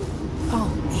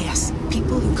 Oh, yes.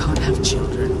 People who can't have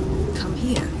children come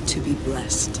here to be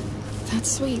blessed.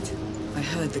 That's sweet. I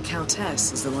heard the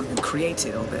Countess is the one who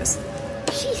created all this.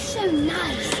 She's so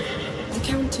nice. The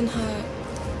Count and her,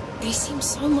 they seem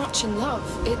so much in love.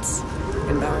 It's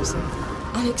Embarrassing.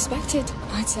 unexpected,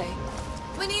 I'd say.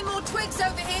 We need more twigs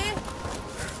over here.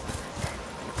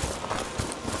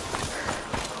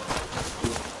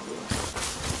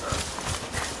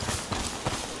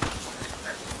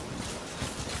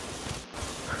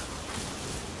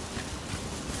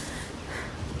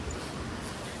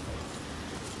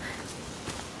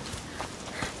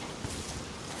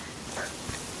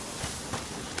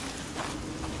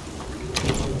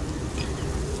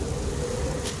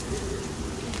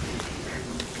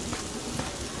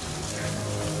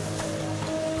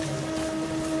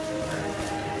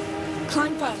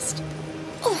 Climb first.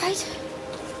 All right.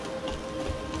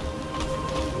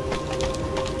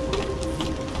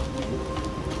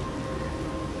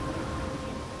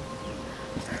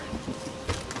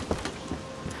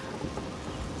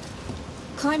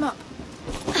 Climb up.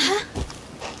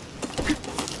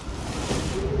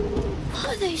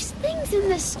 kites in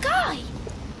the sky.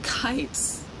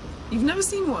 Kites? You've never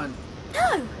seen one?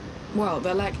 No. Well,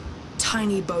 they're like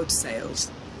tiny boat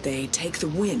sails. They take the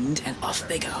wind and off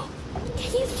they go.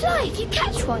 Can you fly if you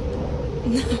catch one?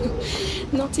 No,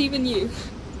 not even you.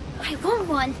 I want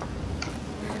one.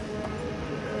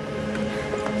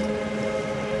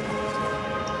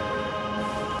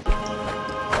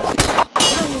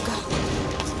 There you go.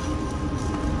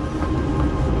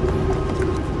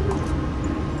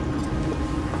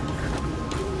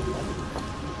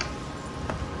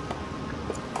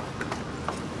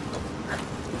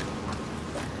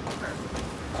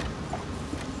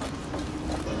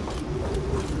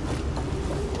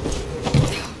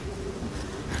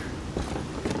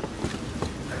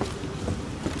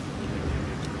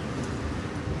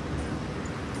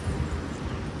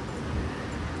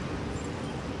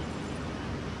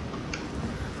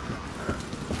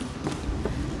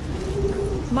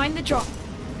 Mind the drop.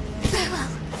 Farewell.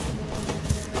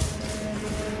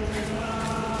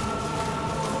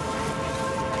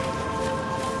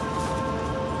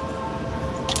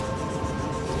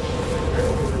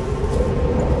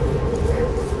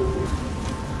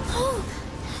 Oh,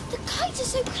 the kites are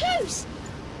so close.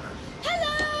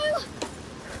 Hello!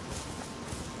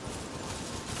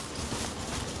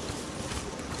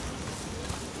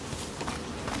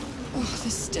 Oh,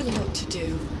 there's still a lot to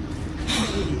do.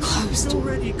 Closed.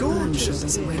 Already I'm sure gorgeous.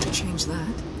 there's a way to change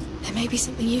that. There may be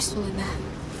something useful in there.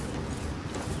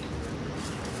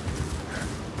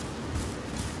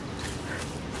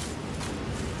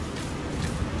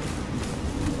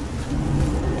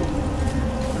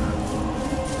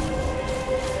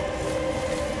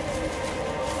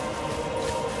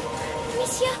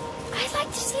 Monsieur, I'd like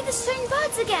to see the stone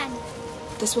birds again.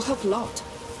 This will help a lot.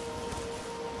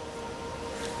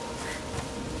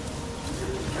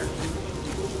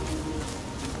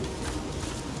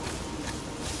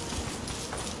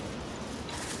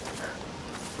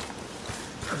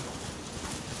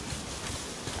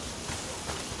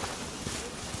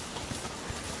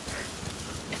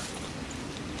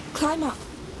 Climb up.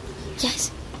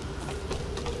 Yes.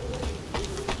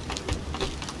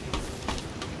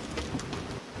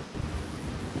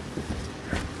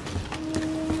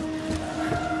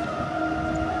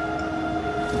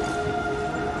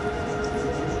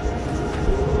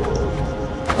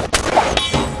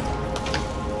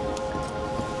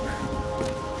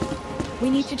 We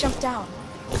need to jump down.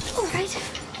 All right.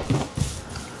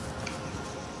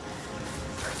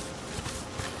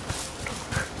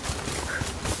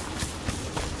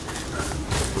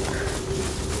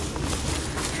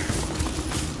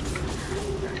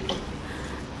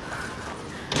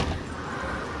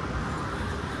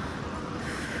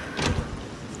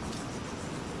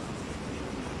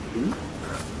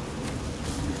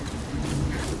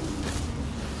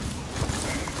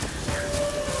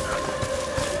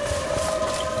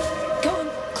 Go on,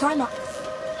 climb up.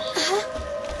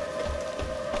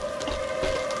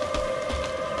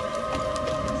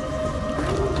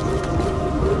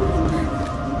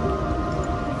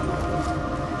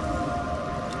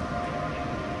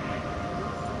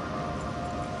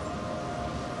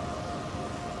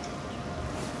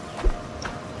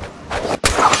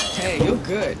 Hey, you're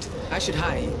good. I should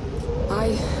hire you.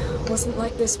 I wasn't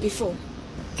like this before.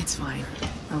 It's fine.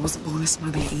 I wasn't born a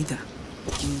smuggler either.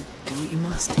 You do what you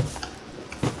must.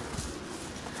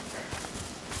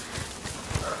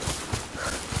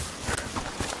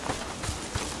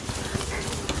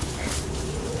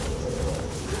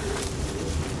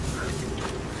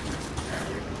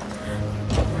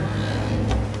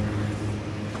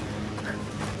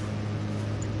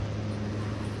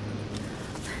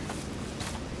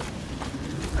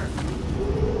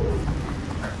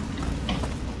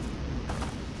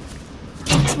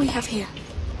 What do we have here?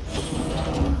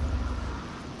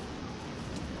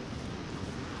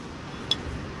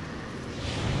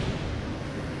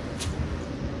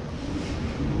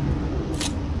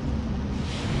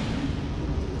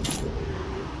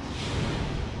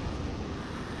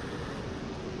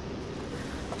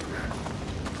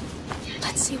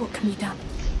 Let's see what can be done.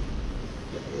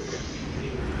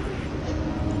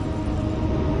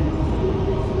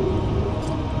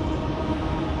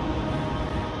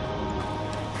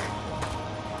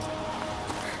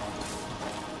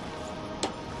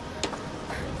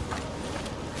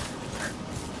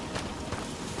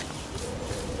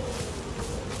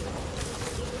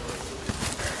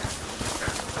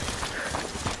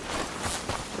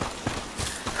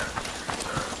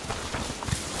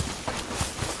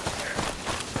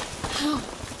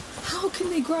 How can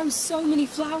they grow so many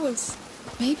flowers?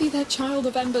 Maybe their child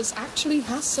of embers actually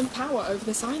has some power over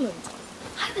this island.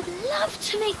 I would love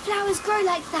to make flowers grow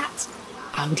like that.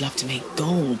 I would love to make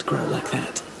gold grow like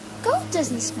that. Gold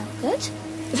doesn't smell good.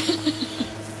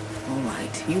 All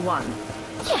right, you won.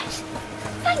 Yes,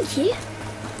 thank you.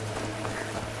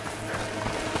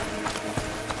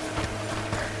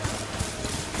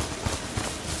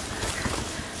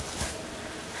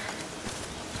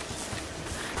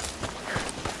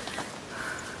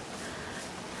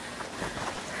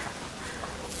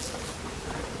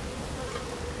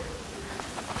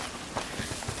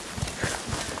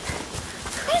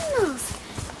 Windmills!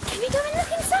 Can we go and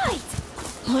look inside?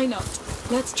 Why not?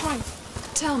 Let's try.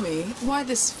 Tell me, why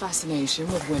this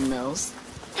fascination with windmills?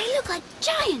 They look like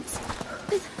giants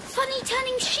with funny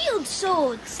turning shield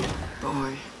swords.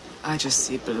 Boy, I just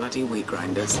see bloody wheat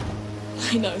grinders.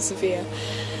 I know, Sophia.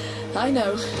 I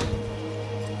know.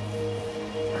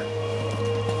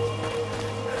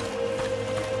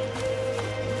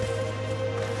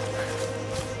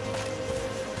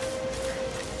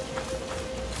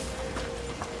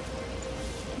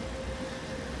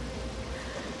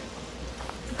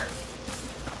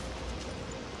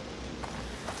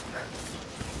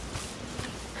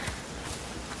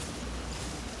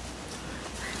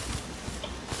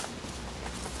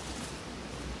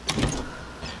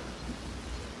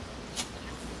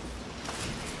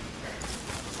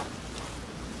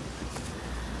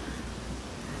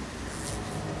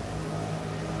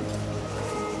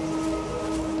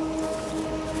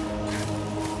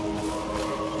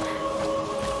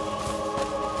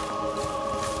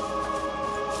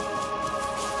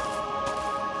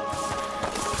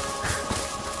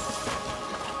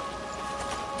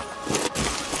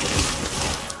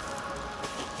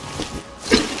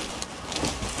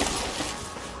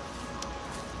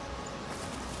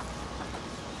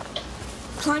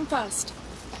 Climb first.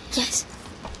 Yes.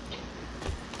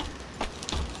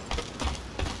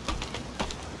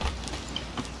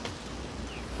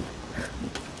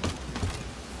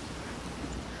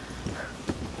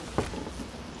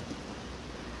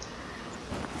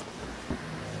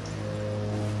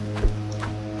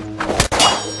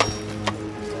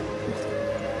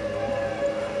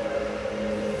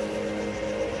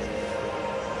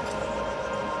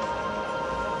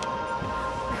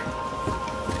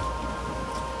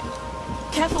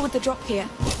 Careful with the drop here.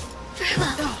 Very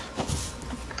well.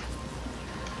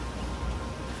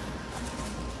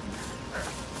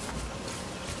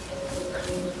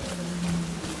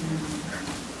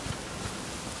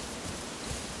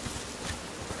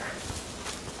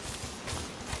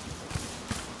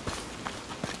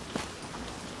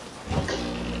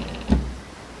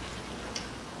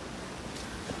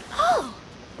 Oh!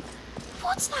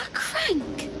 What's that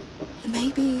crank?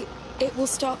 Maybe it will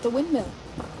start the windmill.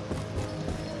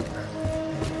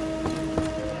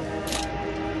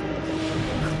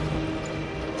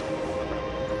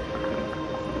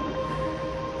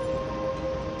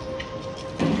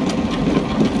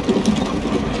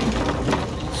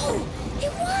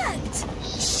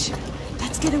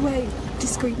 Get away,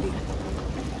 discreetly.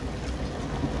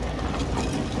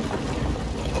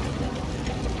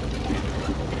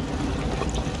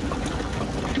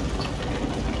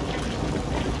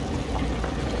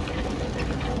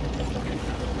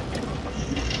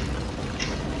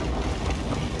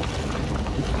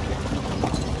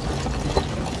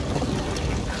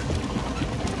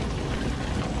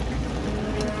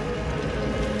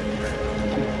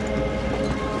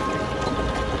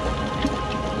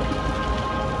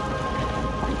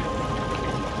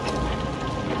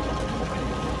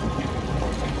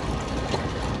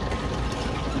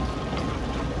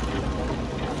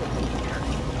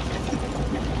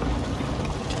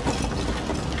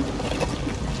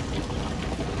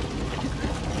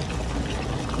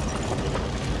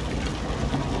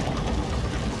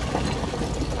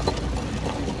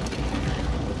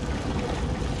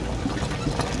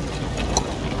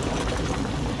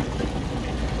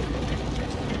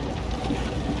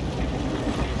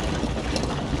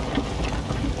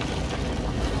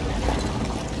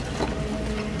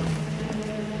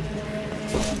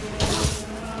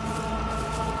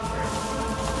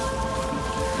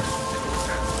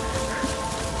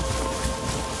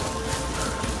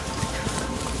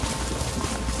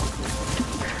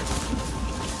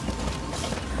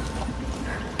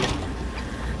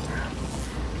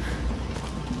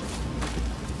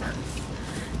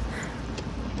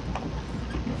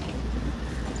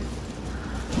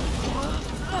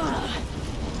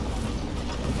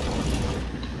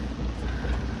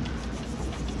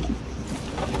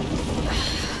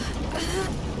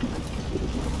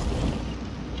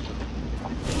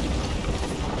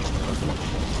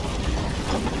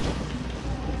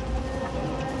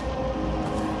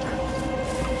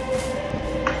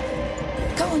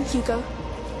 Hugo.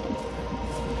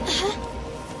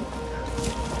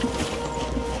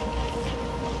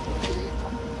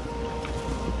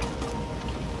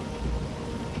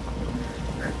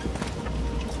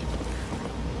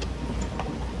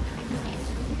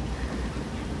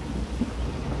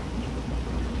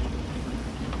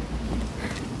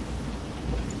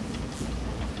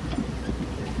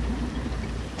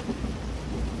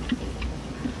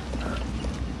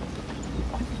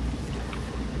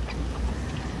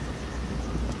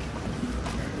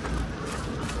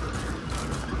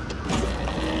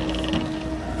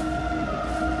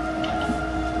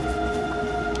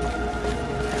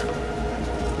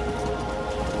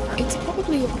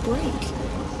 break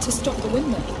to stop the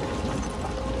windmill.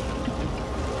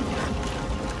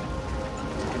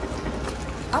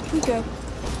 Up we go.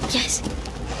 Yes.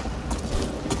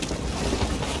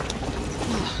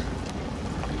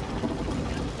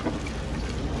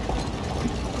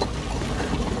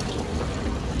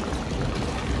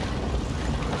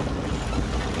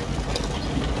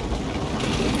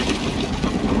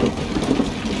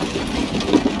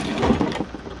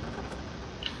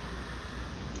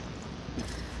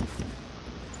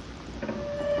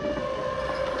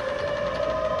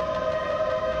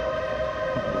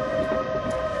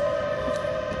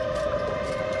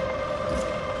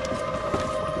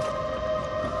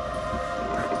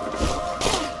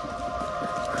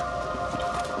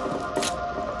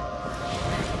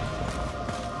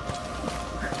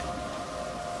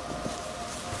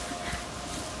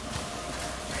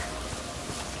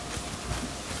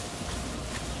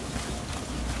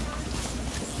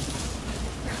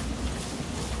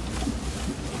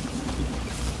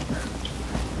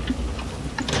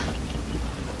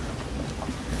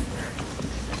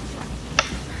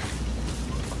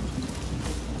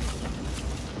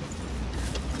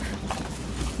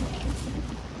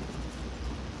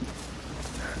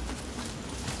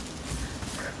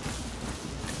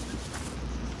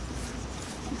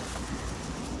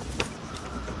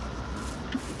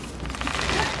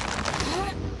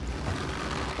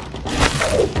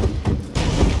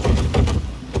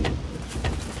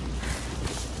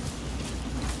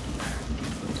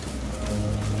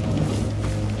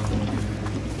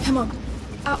 Come on.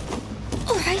 Up.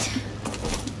 All right.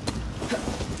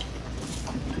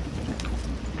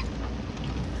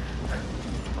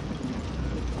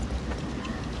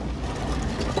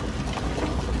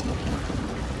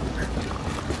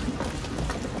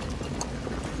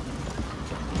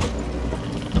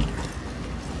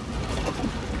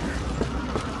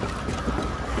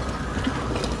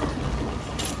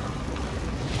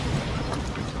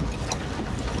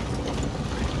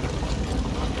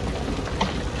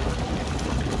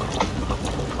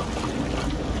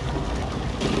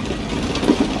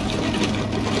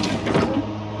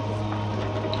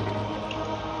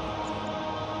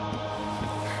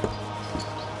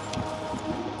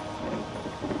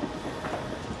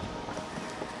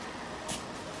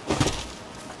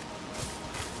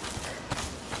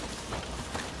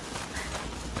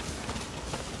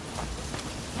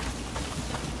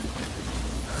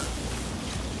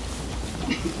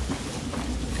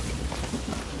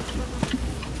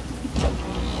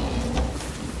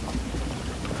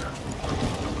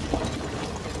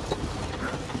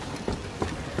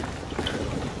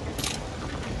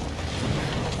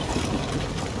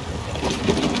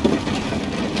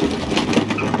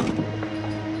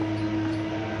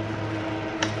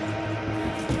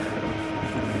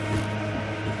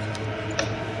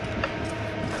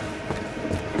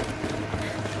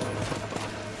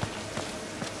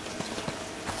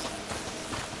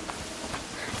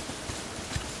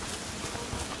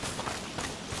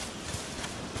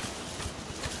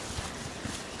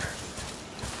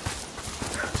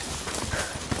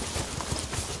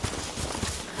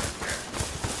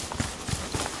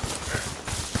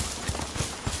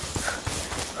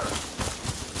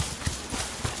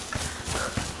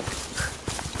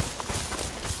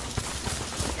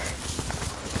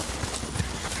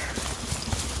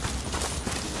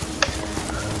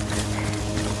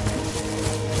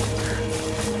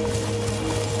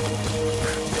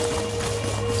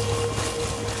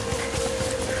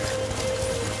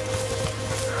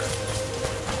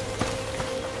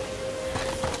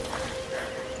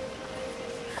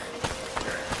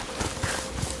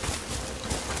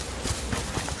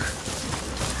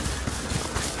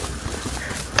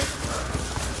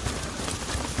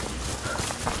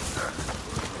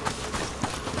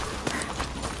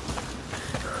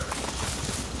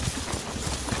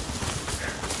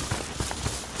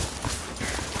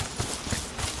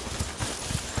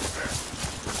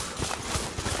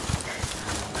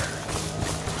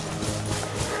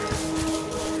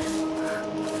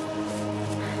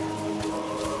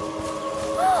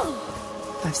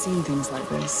 I've seen things like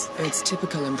this. It's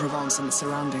typical in Provence and the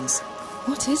surroundings.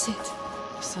 What is it?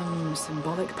 Some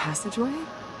symbolic passageway?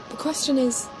 The question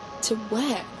is, to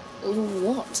where? Or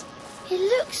what? It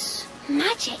looks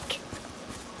magic.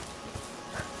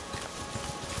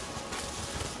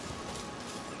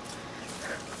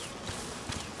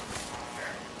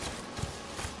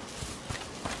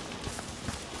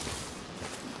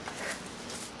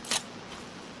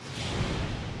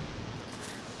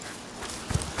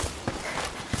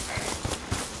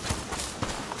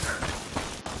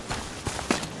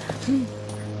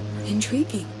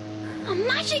 Intriguing. A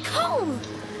magic hole!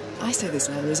 I say this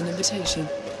letter is an invitation.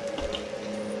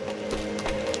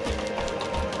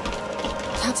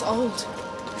 That's old.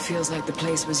 Feels like the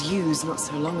place was used not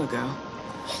so long ago.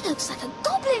 It looks like a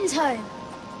goblin's home.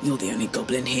 You're the only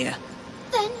goblin here.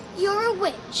 Then you're a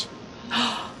witch.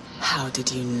 How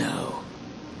did you know?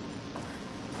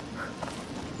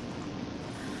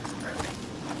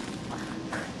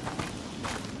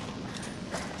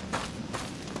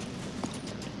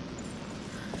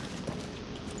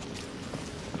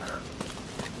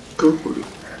 Goblin.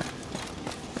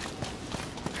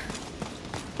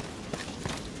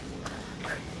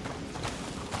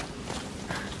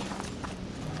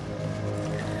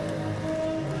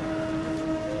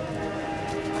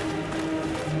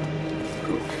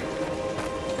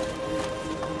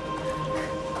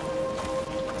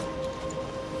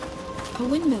 A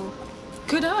windmill.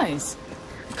 Good eyes.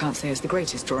 I can't say it's the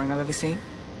greatest drawing I've ever seen.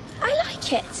 I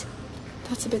like it.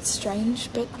 That's a bit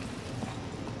strange, but...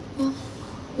 well,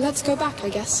 let's go back, I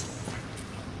guess.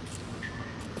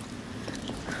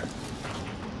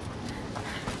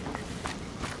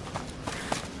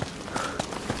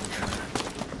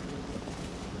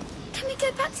 Can we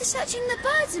go back to searching the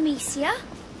birds, Amicia?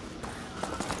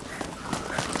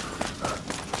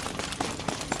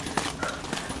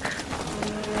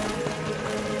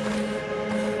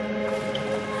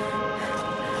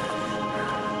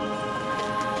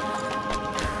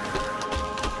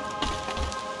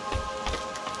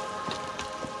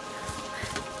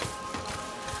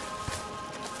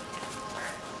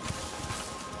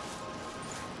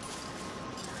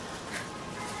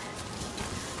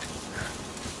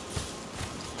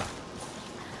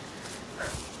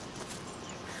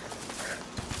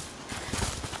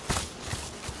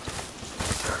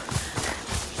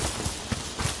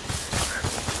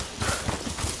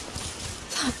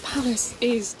 Palace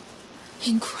is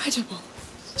incredible.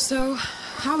 So,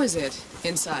 how is it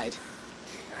inside?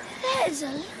 There's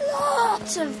a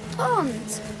lot of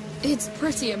ponds. It's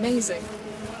pretty amazing.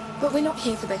 But we're not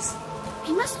here for this.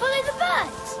 We must follow the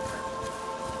birds.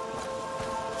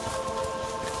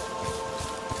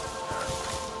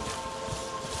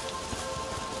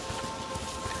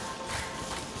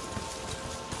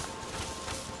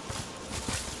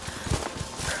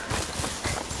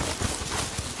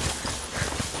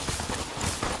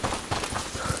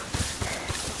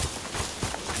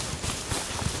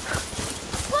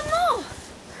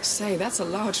 Say, that's a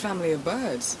large family of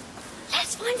birds.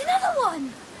 Let's find another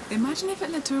one. Imagine if it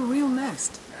led to a real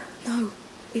nest. No,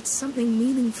 it's something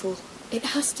meaningful. It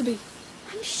has to be.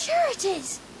 I'm sure it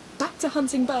is. Back to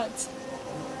hunting birds.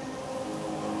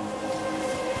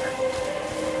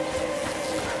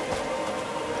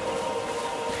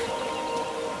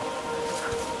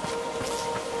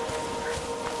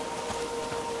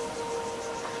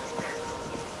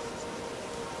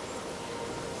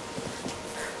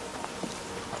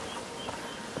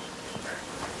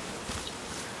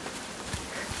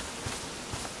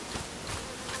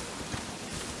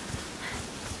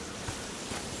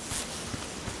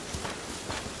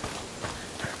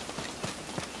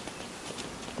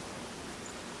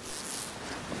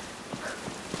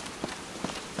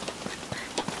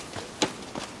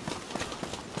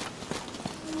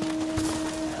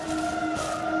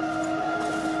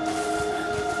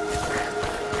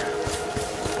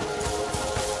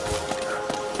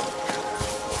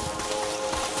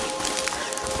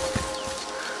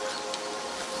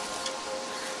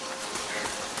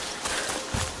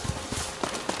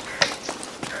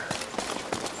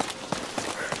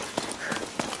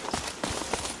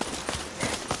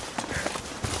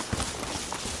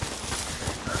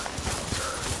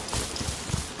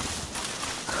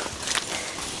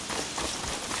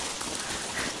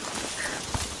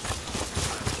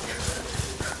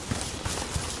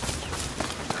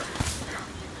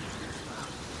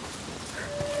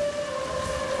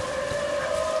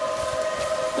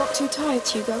 Not too tired,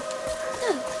 Hugo?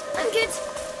 No, I'm good.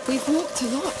 We've walked a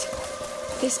lot.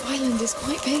 This island is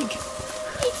quite big.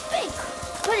 It's big,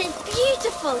 but it's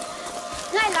beautiful.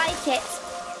 I like it.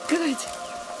 Good.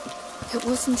 It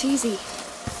wasn't easy,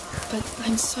 but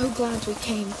I'm so glad we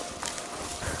came.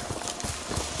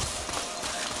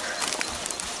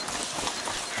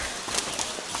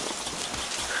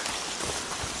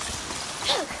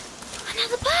 Look,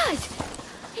 another bird.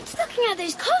 It's looking at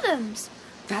those columns.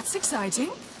 That's exciting.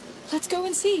 Let's go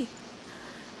and see.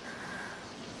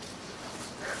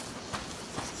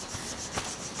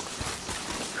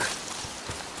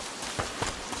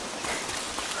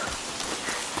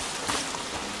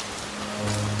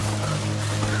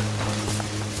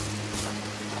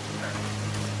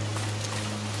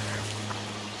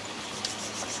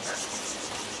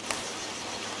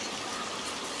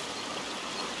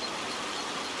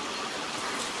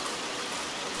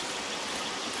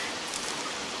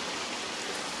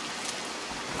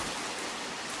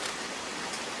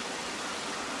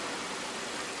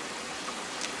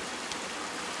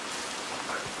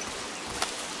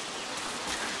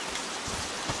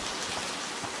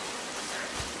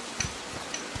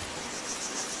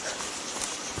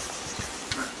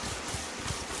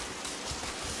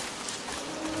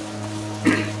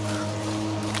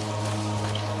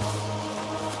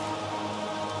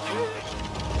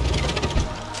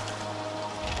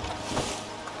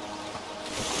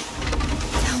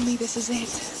 me this is it.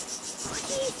 What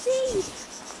do you see?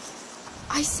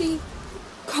 I see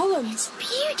columns.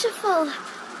 Beautiful.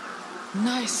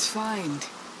 Nice find.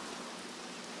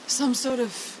 Some sort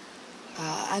of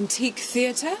antique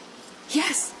theatre?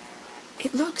 Yes,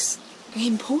 it looks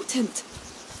important.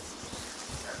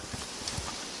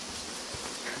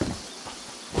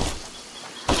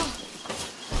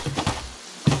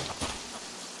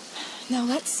 Now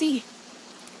let's see.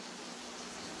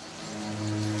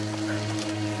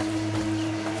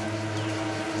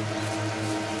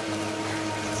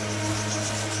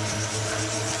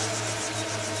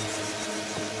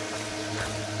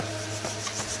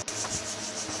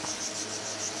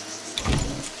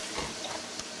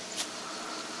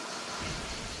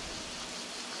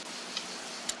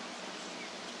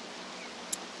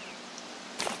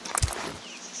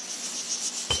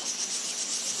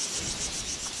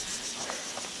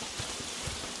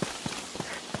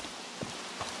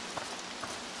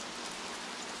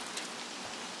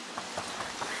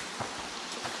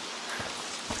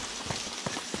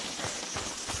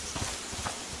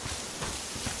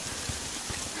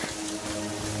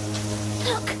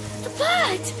 Look, the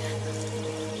bird!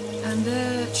 And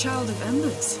the child of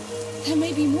embers. There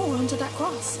may be more under that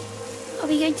grass. Are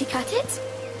we going to cut it?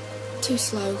 Too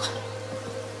slow.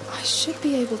 I should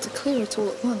be able to clear it all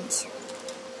at once.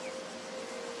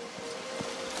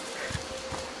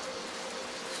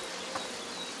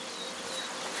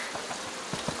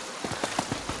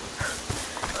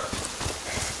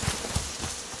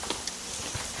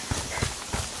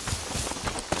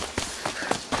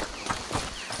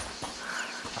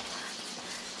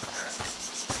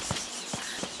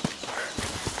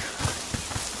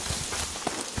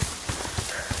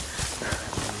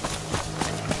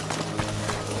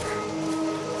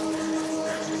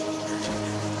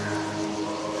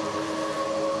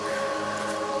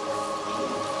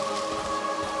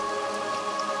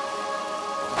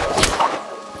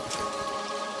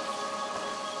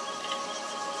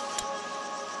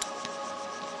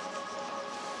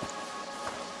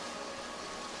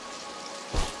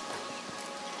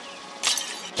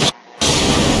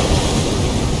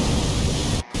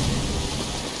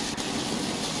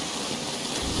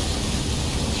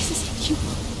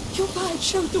 Your bird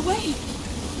showed the way.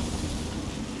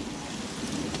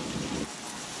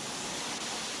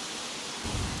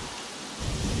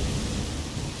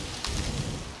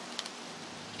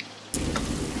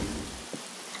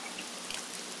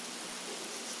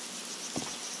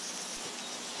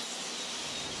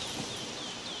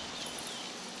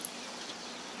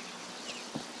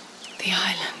 The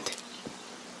island.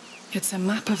 It's a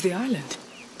map of the island.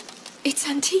 It's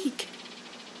antique.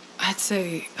 I'd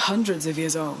say hundreds of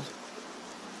years old.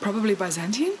 Probably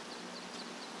Byzantine?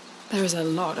 There is a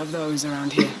lot of those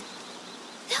around here.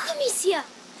 Look, Amicia!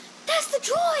 There's the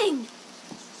drawing!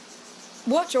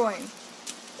 What drawing?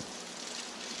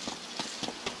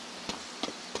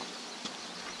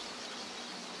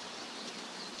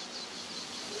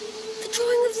 The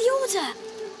drawing of the Order!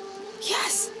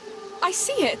 Yes, I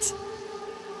see it.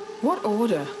 What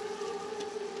order?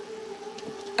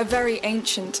 A very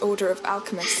ancient order of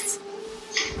alchemists.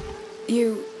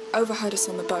 You overheard us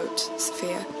on the boat,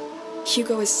 Sophia.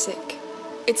 Hugo is sick.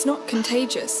 It's not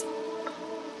contagious.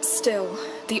 Still,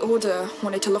 the Order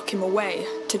wanted to lock him away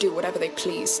to do whatever they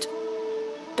pleased.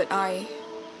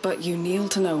 But you kneel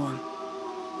to no one.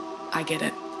 I get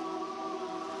it.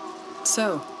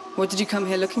 So, what did you come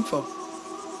here looking for?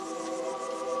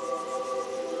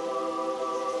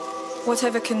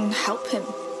 Whatever can help him.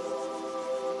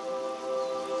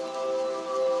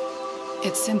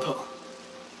 It's simple.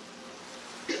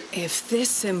 If this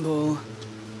symbol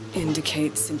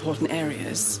indicates important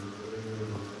areas,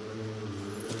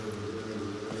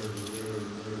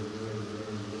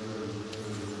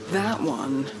 that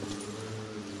one...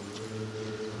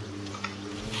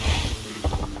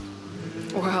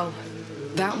 Well,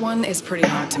 that one is pretty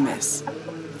hard to miss.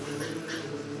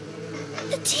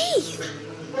 The teeth!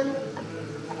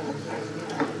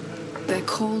 They're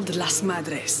called Las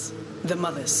Madres, the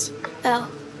mothers.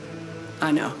 Oh.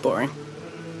 I know, boring.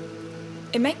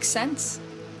 It makes sense.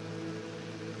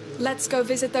 Let's go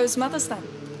visit those mothers then.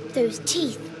 Those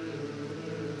teeth.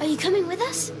 Are you coming with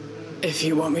us? If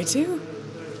you want me to.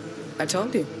 I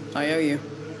told you, I owe you.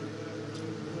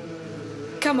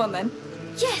 Come on then.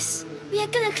 Yes, we are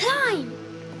gonna climb.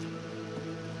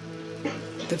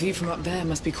 The view from up there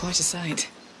must be quite a sight.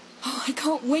 Oh, I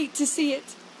can't wait to see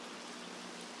it.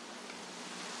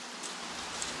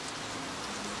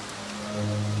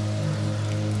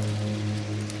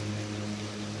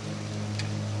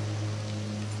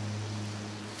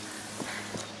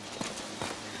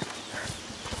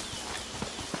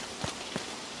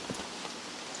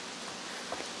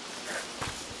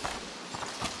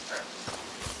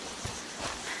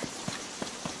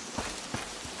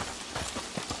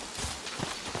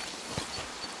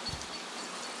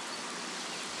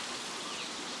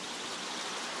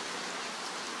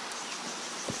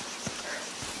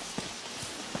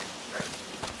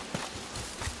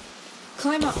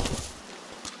 Climb up.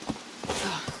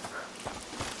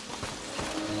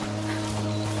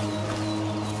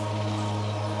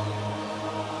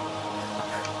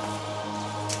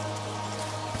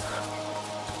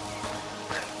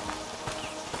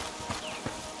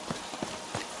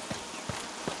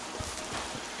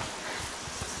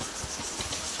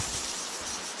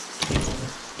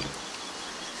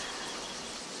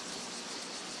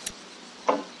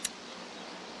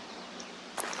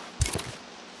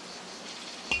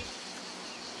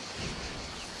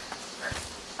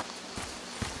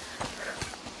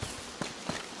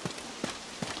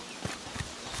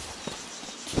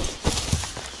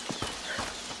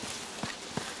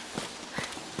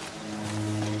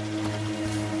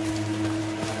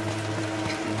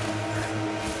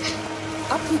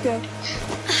 Up you go.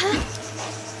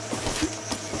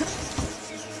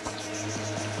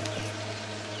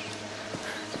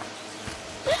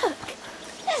 Look!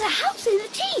 There's a house in the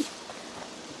teeth!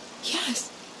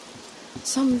 Yes.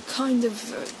 Some kind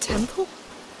of temple?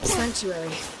 Sanctuary.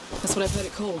 That's what I've heard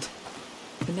it called.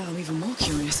 And now I'm even more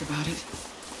curious about it.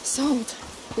 Sold.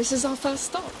 This is our first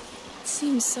stop. It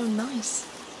seems so nice.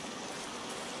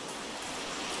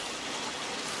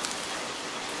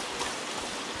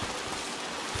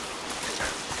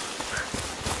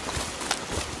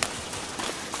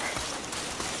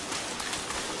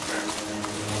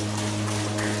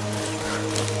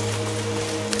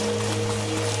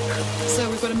 So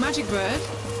we've got a magic bird,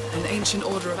 an ancient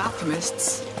order of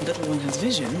alchemists, a little one has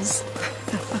visions.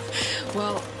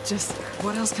 Well, just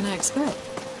what else can I expect?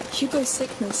 Hugo's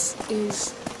sickness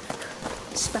is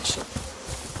special.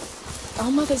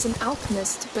 Our mother's an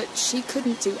alchemist, but she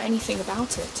couldn't do anything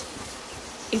about it.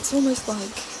 It's almost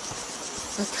like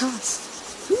a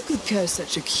curse. Who could curse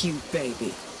such a cute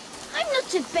baby? I'm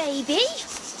not a baby!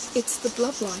 It's the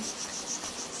bloodline.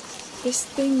 This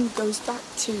thing goes back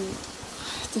to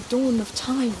the dawn of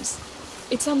times.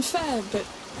 It's unfair, but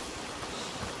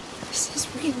this is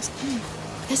real.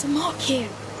 There's a mark here.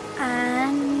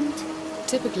 And...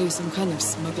 Typically some kind of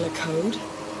smuggler code.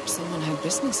 Someone had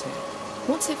business here.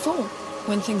 What's it for?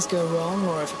 When things go wrong,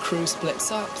 or if a crew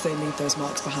splits up, they leave those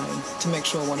marks behind to make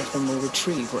sure one of them will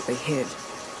retrieve what they hid.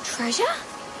 treasure?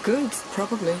 Goods,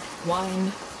 probably.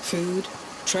 Wine, food,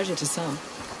 treasure to some.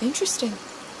 Interesting.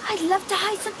 I'd love to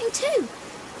hide something too.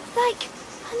 Like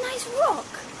a nice rock.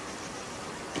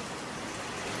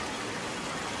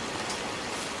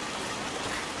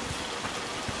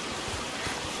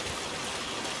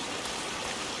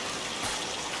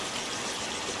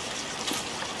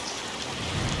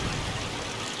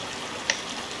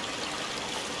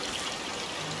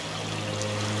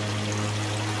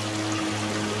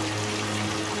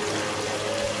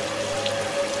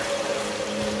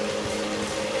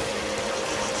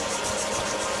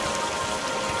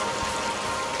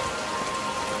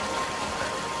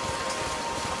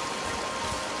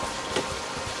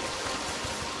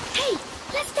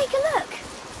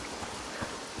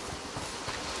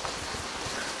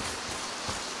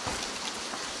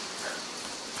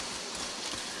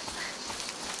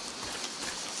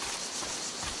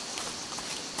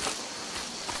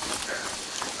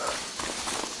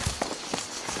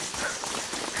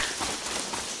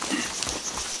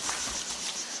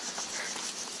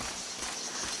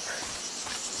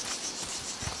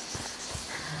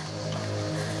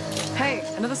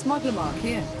 Another smuggler mark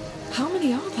here. How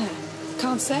many are there?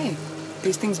 Can't say.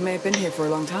 These things may have been here for a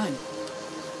long time.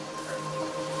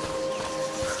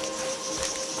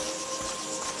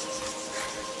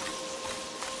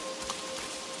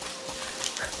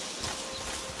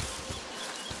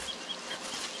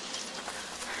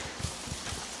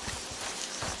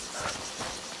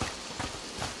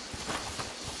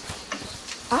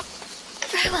 Up.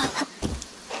 Very well.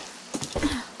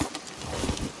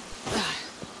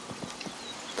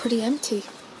 Pretty empty.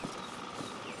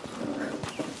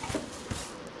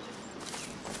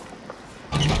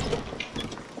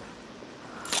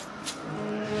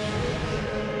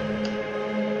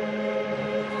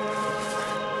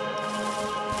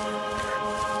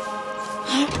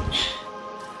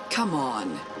 Come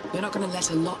on. You're not going to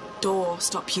let a locked door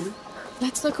stop you?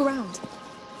 Let's look around.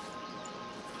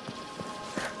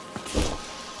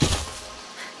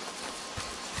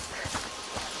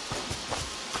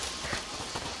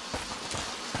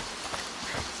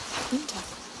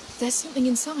 There's something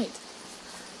inside.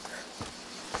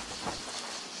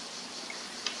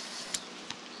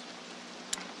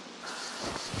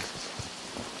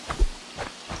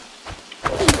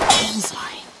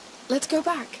 Bullseye. Let's go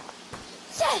back.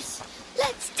 Yes!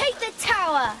 Let's take the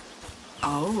tower!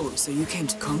 Oh, so you came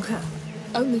to conquer?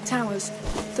 Only towers.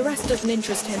 The rest doesn't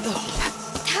interest him.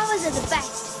 Towers are the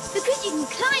best. Because you can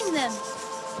climb them.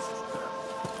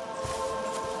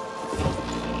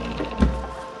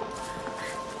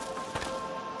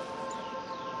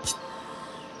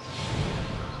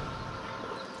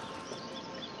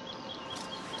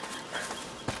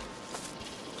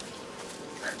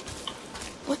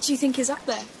 What do you think is up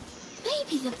there?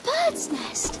 Maybe the bird's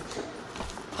nest.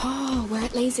 Oh, where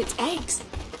it lays its eggs.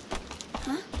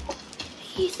 Huh?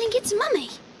 You think it's Mummy?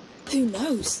 Who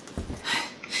knows?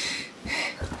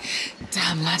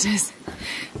 Damn ladders.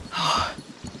 Oh.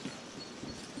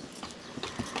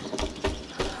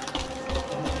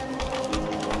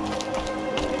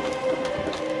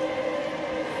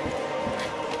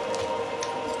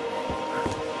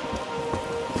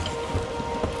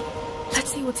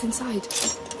 Let's see what's inside.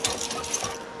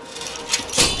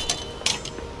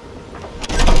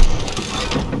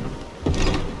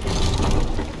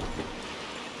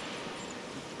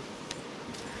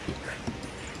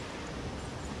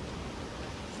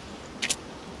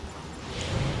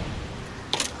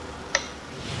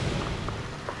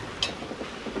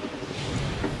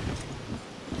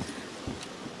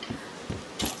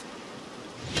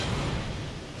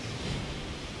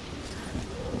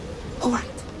 All right,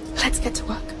 let's get to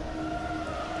work.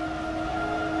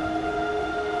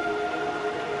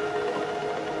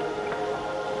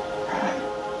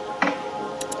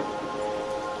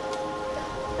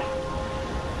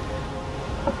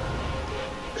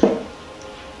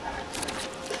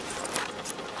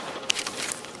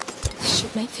 This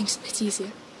should make things a bit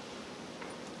easier.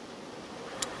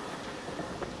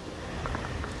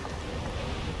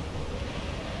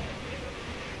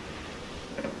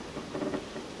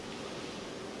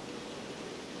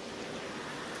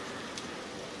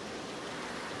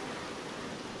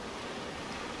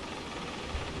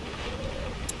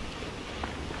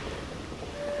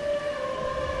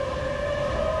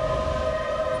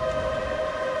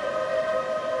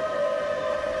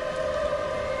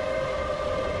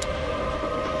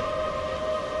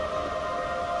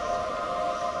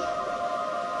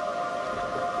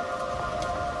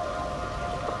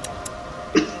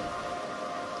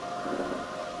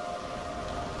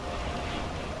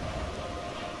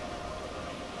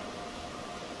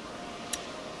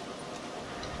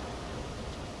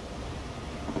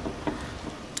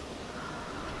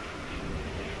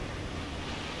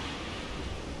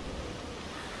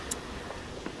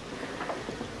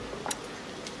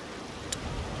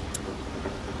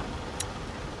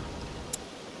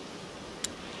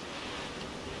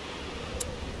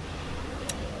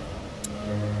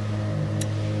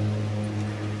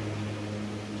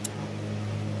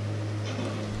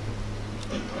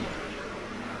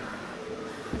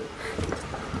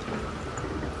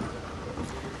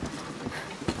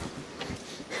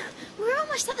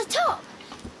 At the top.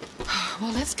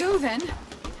 Well, let's go then.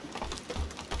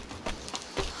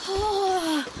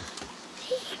 Oh,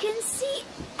 you can see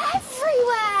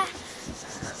everywhere.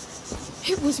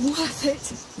 It was worth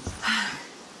it.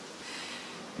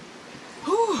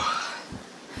 Ooh,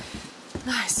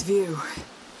 nice view.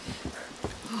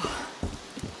 Oh.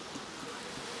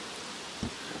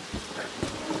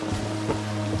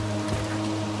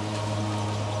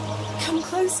 Come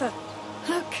closer.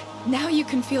 Look, now you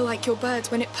can feel like your bird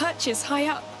when it perches high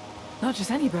up. Not just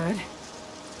any bird.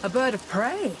 A bird of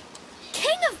prey.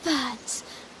 King of birds.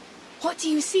 What do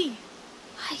you see?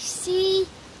 I see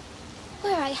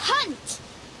where I hunt.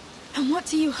 And what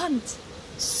do you hunt?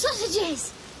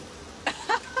 Sausages.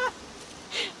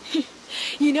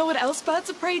 You know what else birds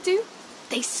of prey do?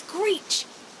 They screech.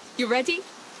 You ready?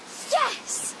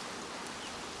 Yes.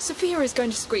 Sophia is going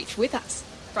to screech with us,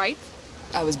 right?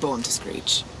 I was born to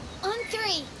screech. On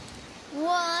 3.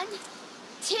 1,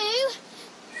 2,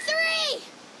 3.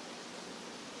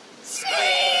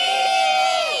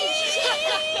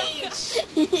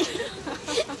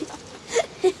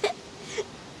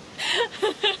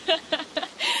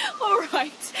 All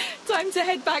right, time to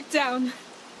head back down.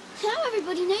 Now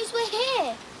everybody knows we're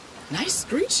here. Nice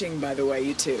screeching, by the way,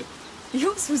 you two.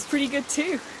 Yours was pretty good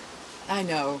too. I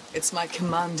know, it's my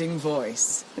commanding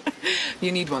voice.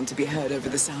 You need one to be heard over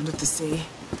the sound of the sea.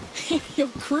 Your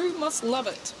crew must love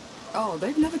it. Oh,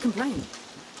 they've never complained.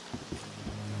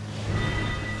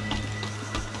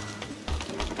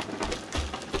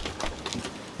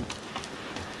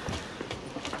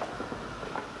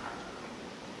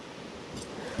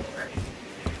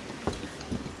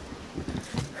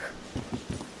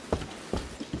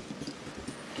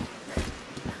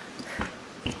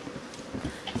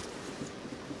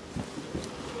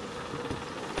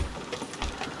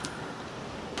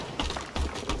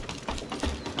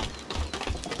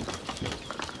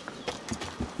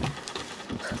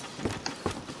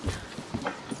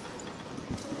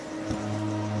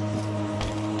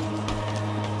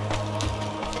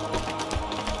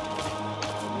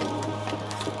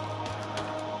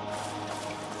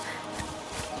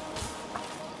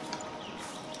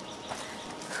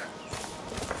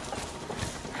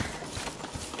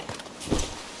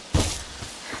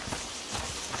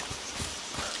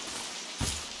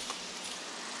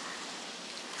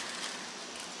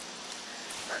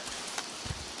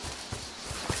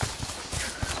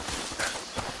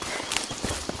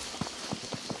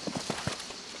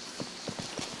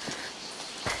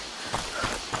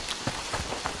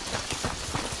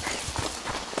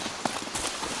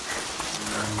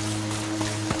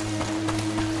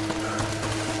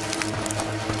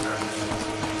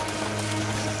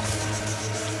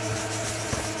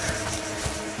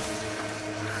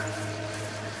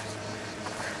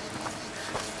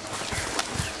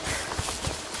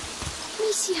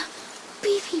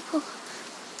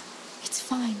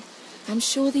 I'm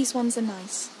sure these ones are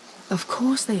nice. Of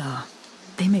course they are.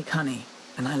 They make honey,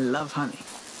 and I love honey.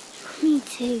 Me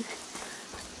too.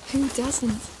 Who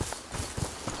doesn't?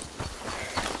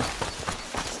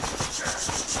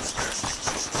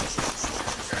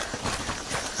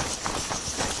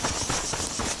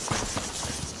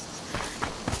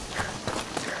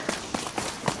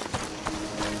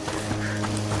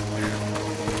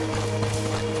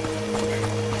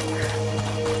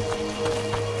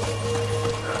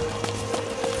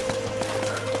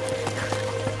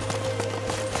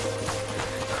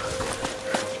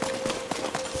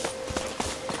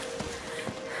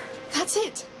 That's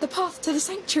it! The path to the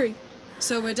sanctuary!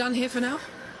 So we're done here for now?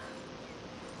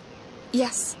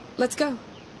 Yes, let's go.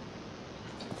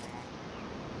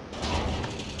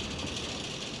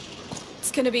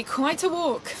 It's gonna be quite a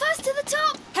walk. First to the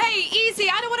top! Hey, easy!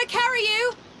 I don't want to carry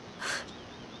you!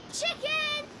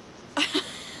 Chicken!